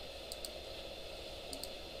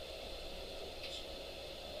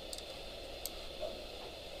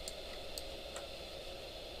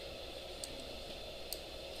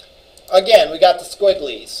 Again, we got the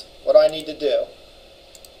squigglies. What do I need to do?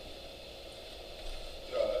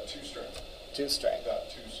 two string. Two string. Got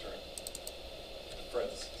two string.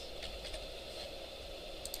 Parentheses.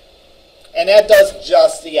 And that does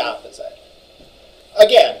just the opposite.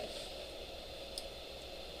 Again,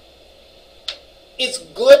 it's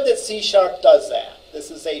good that C# does that.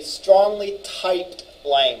 This is a strongly typed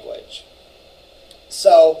language.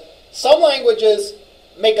 So some languages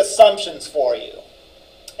make assumptions for you.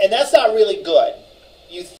 And that's not really good.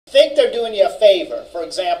 You think they're doing you a favor. For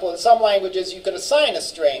example, in some languages, you could assign a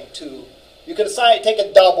string to, take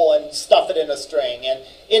a double and stuff it in a string, and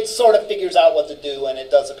it sort of figures out what to do, and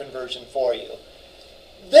it does a conversion for you.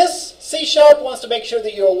 This C# wants to make sure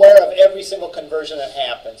that you're aware of every single conversion that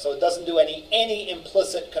happens, so it doesn't do any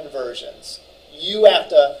implicit conversions. You have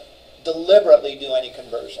to deliberately do any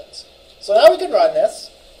conversions. So now we can run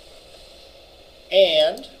this,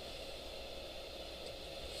 and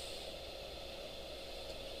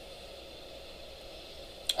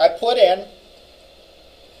I put in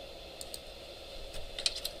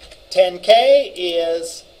 10K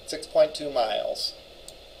is 6.2 miles.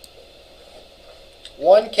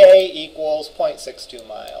 1K equals 0.62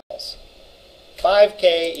 miles.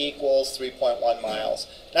 5K equals 3.1 miles.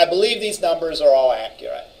 And I believe these numbers are all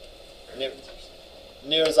accurate,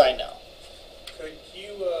 near as I know. Could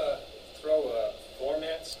you throw a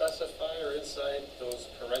format specifier inside those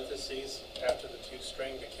parentheses after the two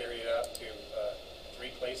string to carry it out to 3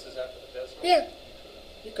 places after the decimal? Yeah,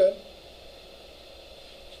 you could.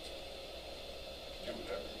 Do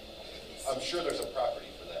whatever. I'm sure there's a property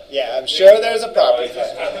for that. Yeah, I'm sure there's a property for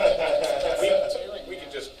that. We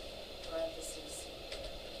could just... Parentheses.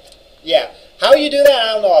 Yeah, how you do that,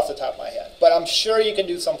 I don't know off the top of my head, but I'm sure you can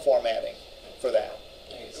do some formatting for that.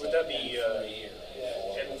 I think it's Would like that be, N3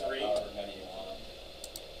 or N4, N3? however many you want.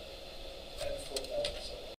 And 4,000.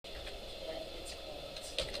 Yeah, it's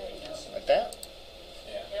close. There you go. Like that.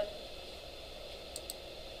 Yeah. Yep.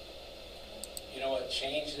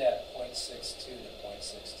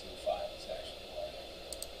 2 files actually more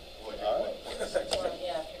accurate. Like All a right. 1.6. Well,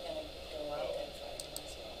 yeah, if you're gonna go out that far, you might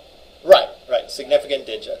as well. Right, significant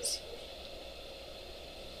digits.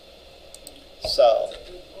 So,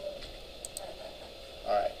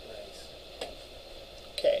 all right.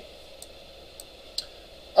 Okay.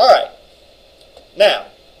 All right. Now,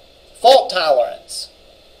 fault tolerance.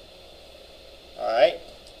 All right.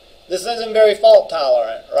 This isn't very fault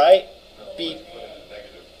tolerant, right? No, let's put in a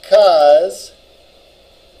negative. Because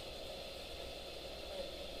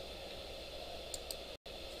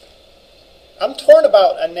I'm torn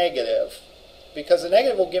about a negative, because a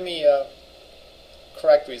negative will give me a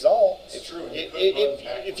correct result. It's true, and you If, could if,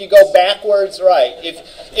 run if you go backwards. backwards, right?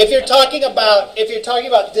 If you're talking about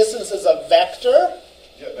distance as a vector,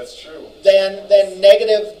 Yeah, that's true. then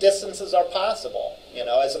negative distances are possible, you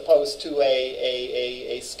know, as opposed to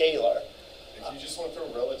a scalar. If you just want to throw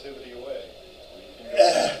relativity away, you can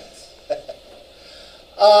go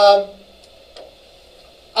with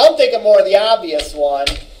I'm thinking more of the obvious one.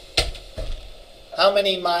 How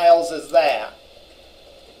many miles is that?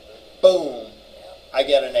 Boom. I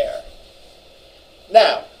get an error.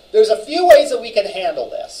 Now, there's a few ways that we can handle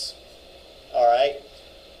this. All right?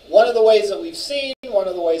 One of the ways that we've seen, one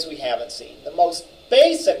of the ways we haven't seen. The most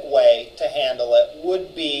basic way to handle it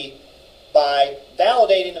would be by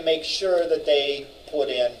validating to make sure that they put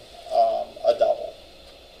in a double.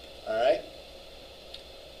 All right?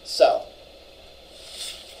 So,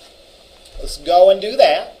 let's go and do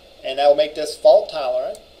that, and that'll make this fault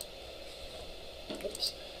tolerant.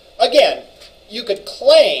 Oops. Again, you could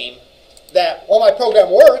claim that, well, my program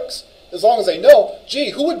works as long as I know,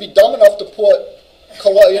 gee, who would be dumb enough to put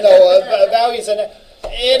values in it?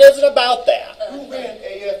 It isn't about that. Who ran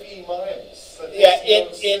AFE miles? That Yeah,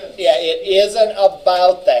 makes no sense. it isn't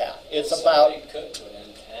about that. It's about Somebody could put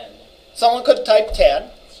in 10. someone could type 10.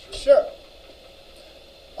 Sure.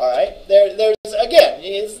 All right. There's again,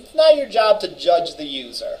 it's not your job to judge the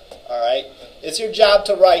user. All right. It's your job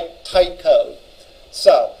to write tight code.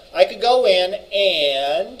 So I could go in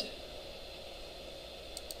and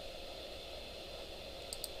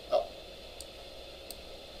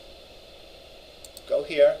go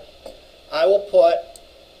here. I will put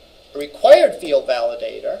a required field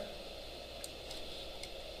validator,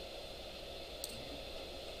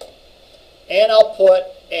 and I'll put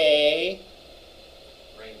a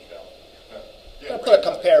Range validator. I'm going to put a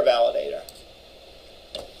compare validator.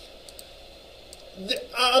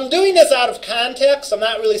 I'm doing this out of context. I'm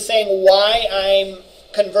not really saying why I'm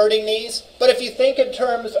converting these. But if you think in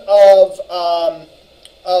terms of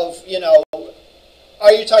you know,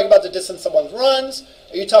 are you talking about the distance someone runs?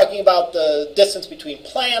 Are you talking about the distance between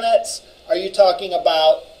planets? Are you talking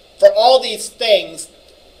about, for all these things,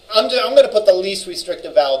 I'm going to put the least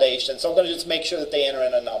restrictive validation. So I'm going to just make sure that they enter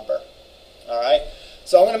in a number. All right?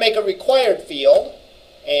 So I'm going to make a required field,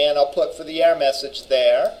 and I'll put for the error message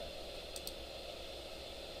there,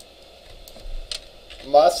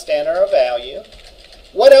 must enter a value.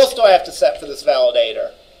 What else do I have to set for this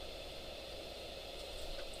validator?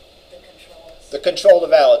 The controls. The control to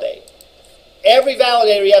validate. Every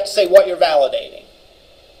validator you have to say what you're validating.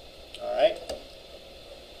 All right?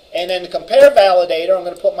 And then the compare validator, I'm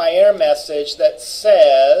going to put my error message that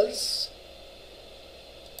says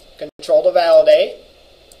control to validate,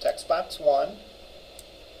 text box 1,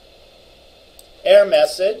 error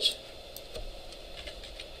message,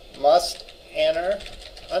 must enter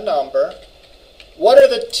a number. What are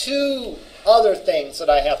the two other things that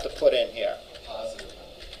I have to put in here? Positive.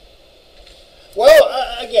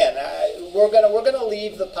 Well, again, we're gonna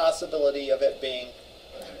leave the possibility of it being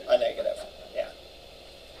a negative. Yeah.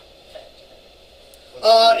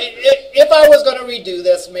 If I was going to redo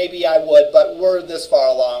this, maybe I would, but we're this far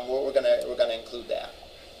along. We're gonna include that.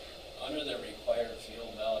 Under the required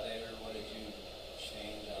field validator, what did you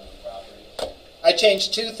change on the property? I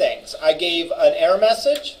changed two things. I gave an error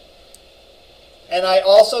message, and I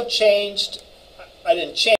also changed. I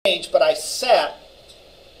didn't change, but I set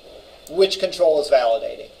which control is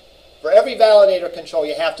validating. For every validator control,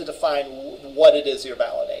 you have to define what it is you're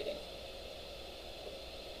validating.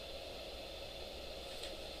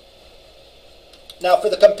 Now, for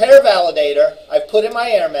the compare validator, I've put in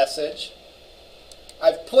my error message.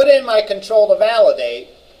 I've put in my control to validate.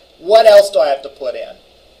 What else do I have to put in?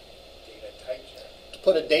 Data type check. To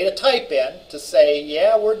put a data type in to say,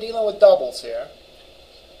 yeah, we're dealing with doubles here.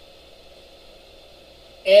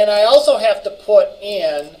 And I also have to put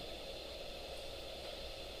in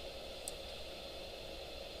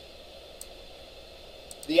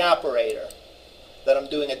the operator that I'm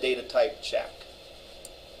doing a data type check.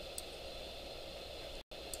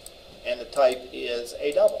 And the type is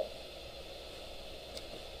a double.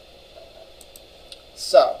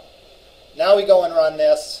 So, now we go and run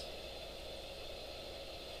this.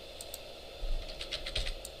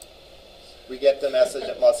 We get the message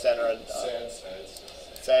it must enter a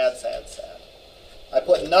sad. I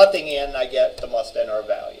put nothing in, I get the must enter a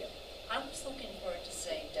value. I was looking for it to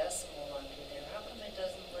say decimal under there. How come it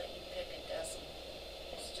doesn't let you pick a decimal?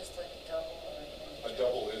 It's just like a double or an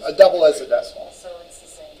integer. A double is a decimal. So it's the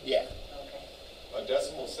same? Yeah. Okay. A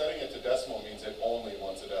decimal, setting it to decimal means it only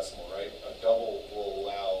wants a decimal, right? A double will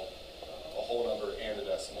allow a whole number and a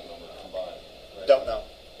decimal number combined, right? Don't know.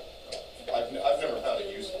 I've never found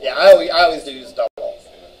it useful. Yeah, I always do use double.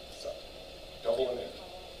 So, Double and in.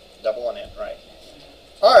 double and in, right.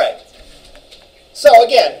 All right. So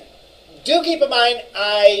again, do keep in mind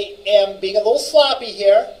I am being a little sloppy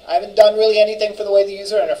here. I haven't done really anything for the way the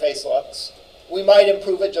user interface looks. We might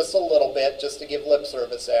improve it just a little bit just to give lip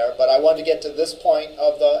service there, but I wanted to get to this point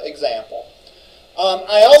of the example.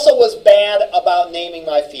 I also was bad about naming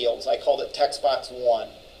my fields. I called it text box 1. All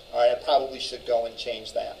right, I probably should go and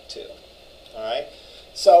change that too. All right,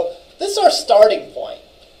 so this is our starting point.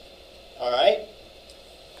 All right.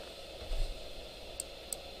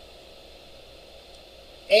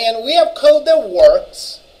 And we have code that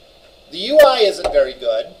works. The UI isn't very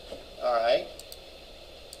good. All right.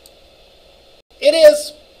 It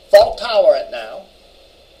is fault tolerant now.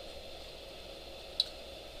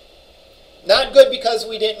 Not good because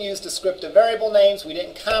we didn't use descriptive variable names. We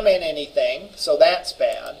didn't comment anything, so that's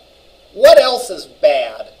bad. What else is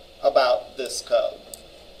bad about this code?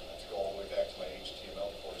 I have to go all the way back to my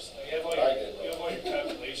HTML course. You have all your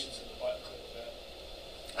calculations in the button click event.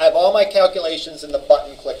 I have all my calculations in the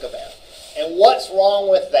button click event. And what's wrong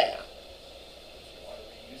with that? If you want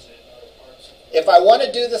to reuse it in other parts. If I want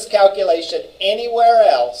to do this calculation anywhere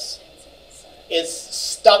else, it's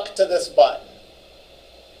stuck to this button.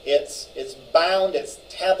 It's bound, it's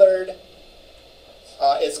tethered,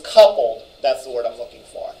 it's coupled. That's the word I'm looking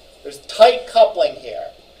for. There's tight coupling here.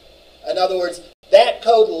 In other words, that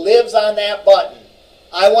code lives on that button.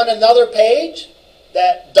 I want another page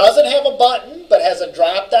that doesn't have a button but has a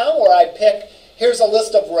drop down where I pick, here's a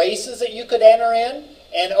list of races that you could enter in,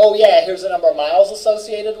 and oh yeah, here's the number of miles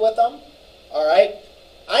associated with them. All right,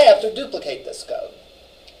 I have to duplicate this code.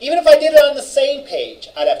 Even if I did it on the same page,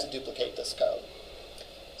 I'd have to duplicate this code.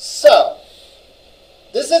 So,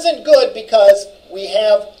 this isn't good because we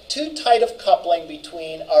have too tight of coupling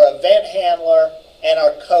between our event handler and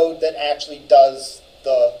our code that actually does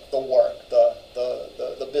the work,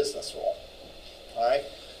 the business rule. All right.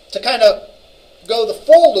 To kind of go the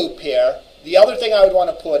full loop here, the other thing I would want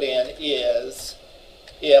to put in is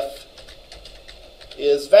if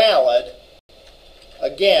is valid,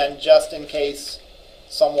 again, just in case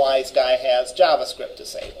some wise guy has JavaScript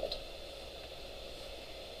disabled.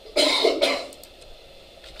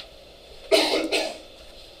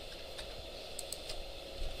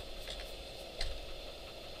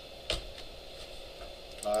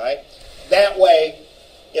 All right. That way,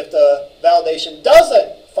 if the validation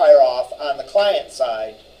doesn't fire off on the client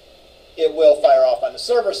side, it will fire off on the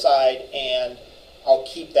server side, and I'll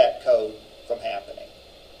keep that code from happening.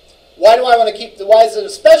 Why do I want to keep why is it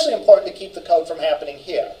especially important to keep the code from happening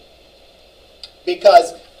here?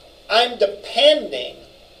 Because I'm depending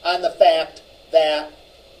on the fact that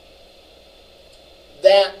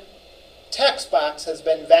that text box has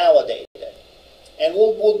been validated. And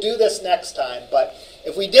we'll do this next time, but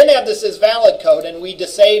if we didn't have this as valid code and we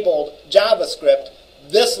disabled JavaScript,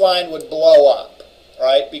 this line would blow up,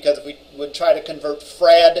 right? Because if we would try to convert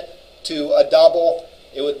Fred to a double,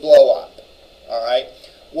 it would blow up, all right?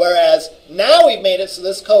 Whereas now we've made it so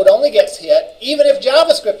this code only gets hit, even if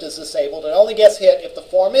JavaScript is disabled, it only gets hit if the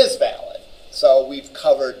form is valid. So we've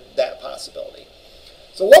covered that possibility.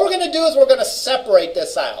 So what we're going to do is we're going to separate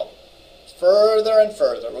this out further and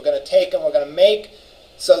further. We're going to take and we're going to make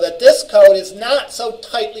so that this code is not so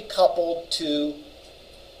tightly coupled to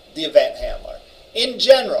the event handler. In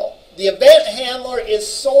general, the event handler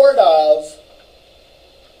is sort of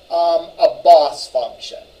a boss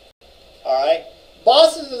function. All right?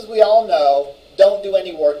 Bosses, as we all know, don't do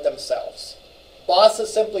any work themselves.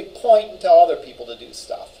 Bosses simply point and tell other people to do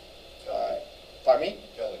stuff. All right. Pardon me?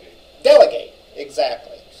 Delegate. Delegate,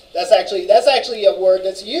 exactly. That's actually a word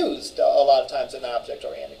that's used a lot of times in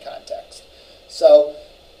object-oriented context. So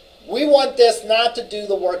we want this not to do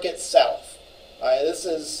the work itself. All right, this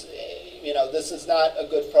is not a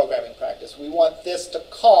good programming practice. We want this to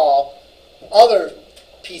call other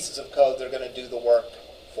pieces of code that are going to do the work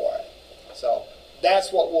for it. So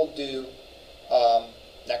that's what we'll do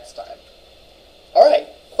next time. All right,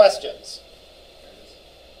 questions?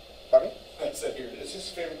 Pardon me? I said, here, is this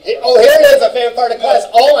favorite? Oh, here it is, a favorite part of class.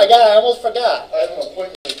 Oh my God, I almost forgot. I have an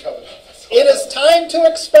appointment coming up. It is time to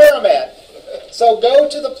experiment. So go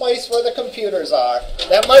to the place where the computers are.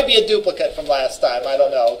 That might be a duplicate from last time. I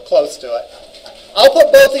don't know. Close to it. I'll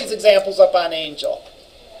put both these examples up on Angel.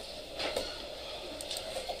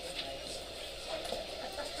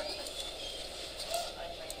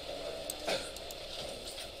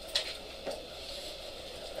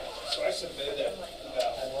 So I submitted that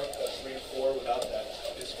homework, the 3 and 4, without that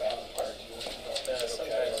is found part. Do you want to know if that's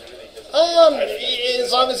okay?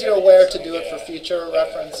 As long as you're aware to do it for future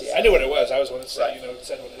reference. I knew what it was. I was one that said, Right.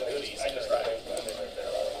 said what it is. I just Right.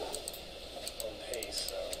 On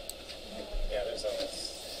pace, so, yeah, there's always.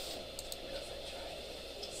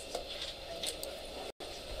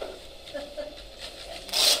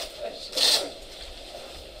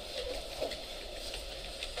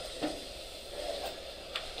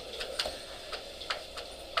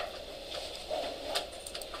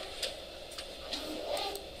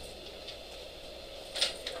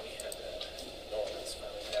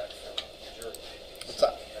 What's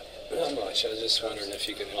up? Not much. I was just wondering if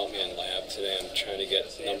you can help me in lab today. I'm trying to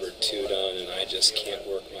get number 2 done, and I just can't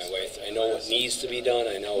work my way through. I know what needs to be done.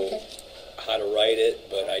 I know how to write it,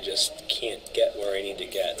 but I just can't get where I need to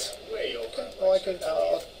get. Well,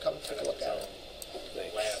 I'll come take a look at it.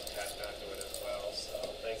 Thanks.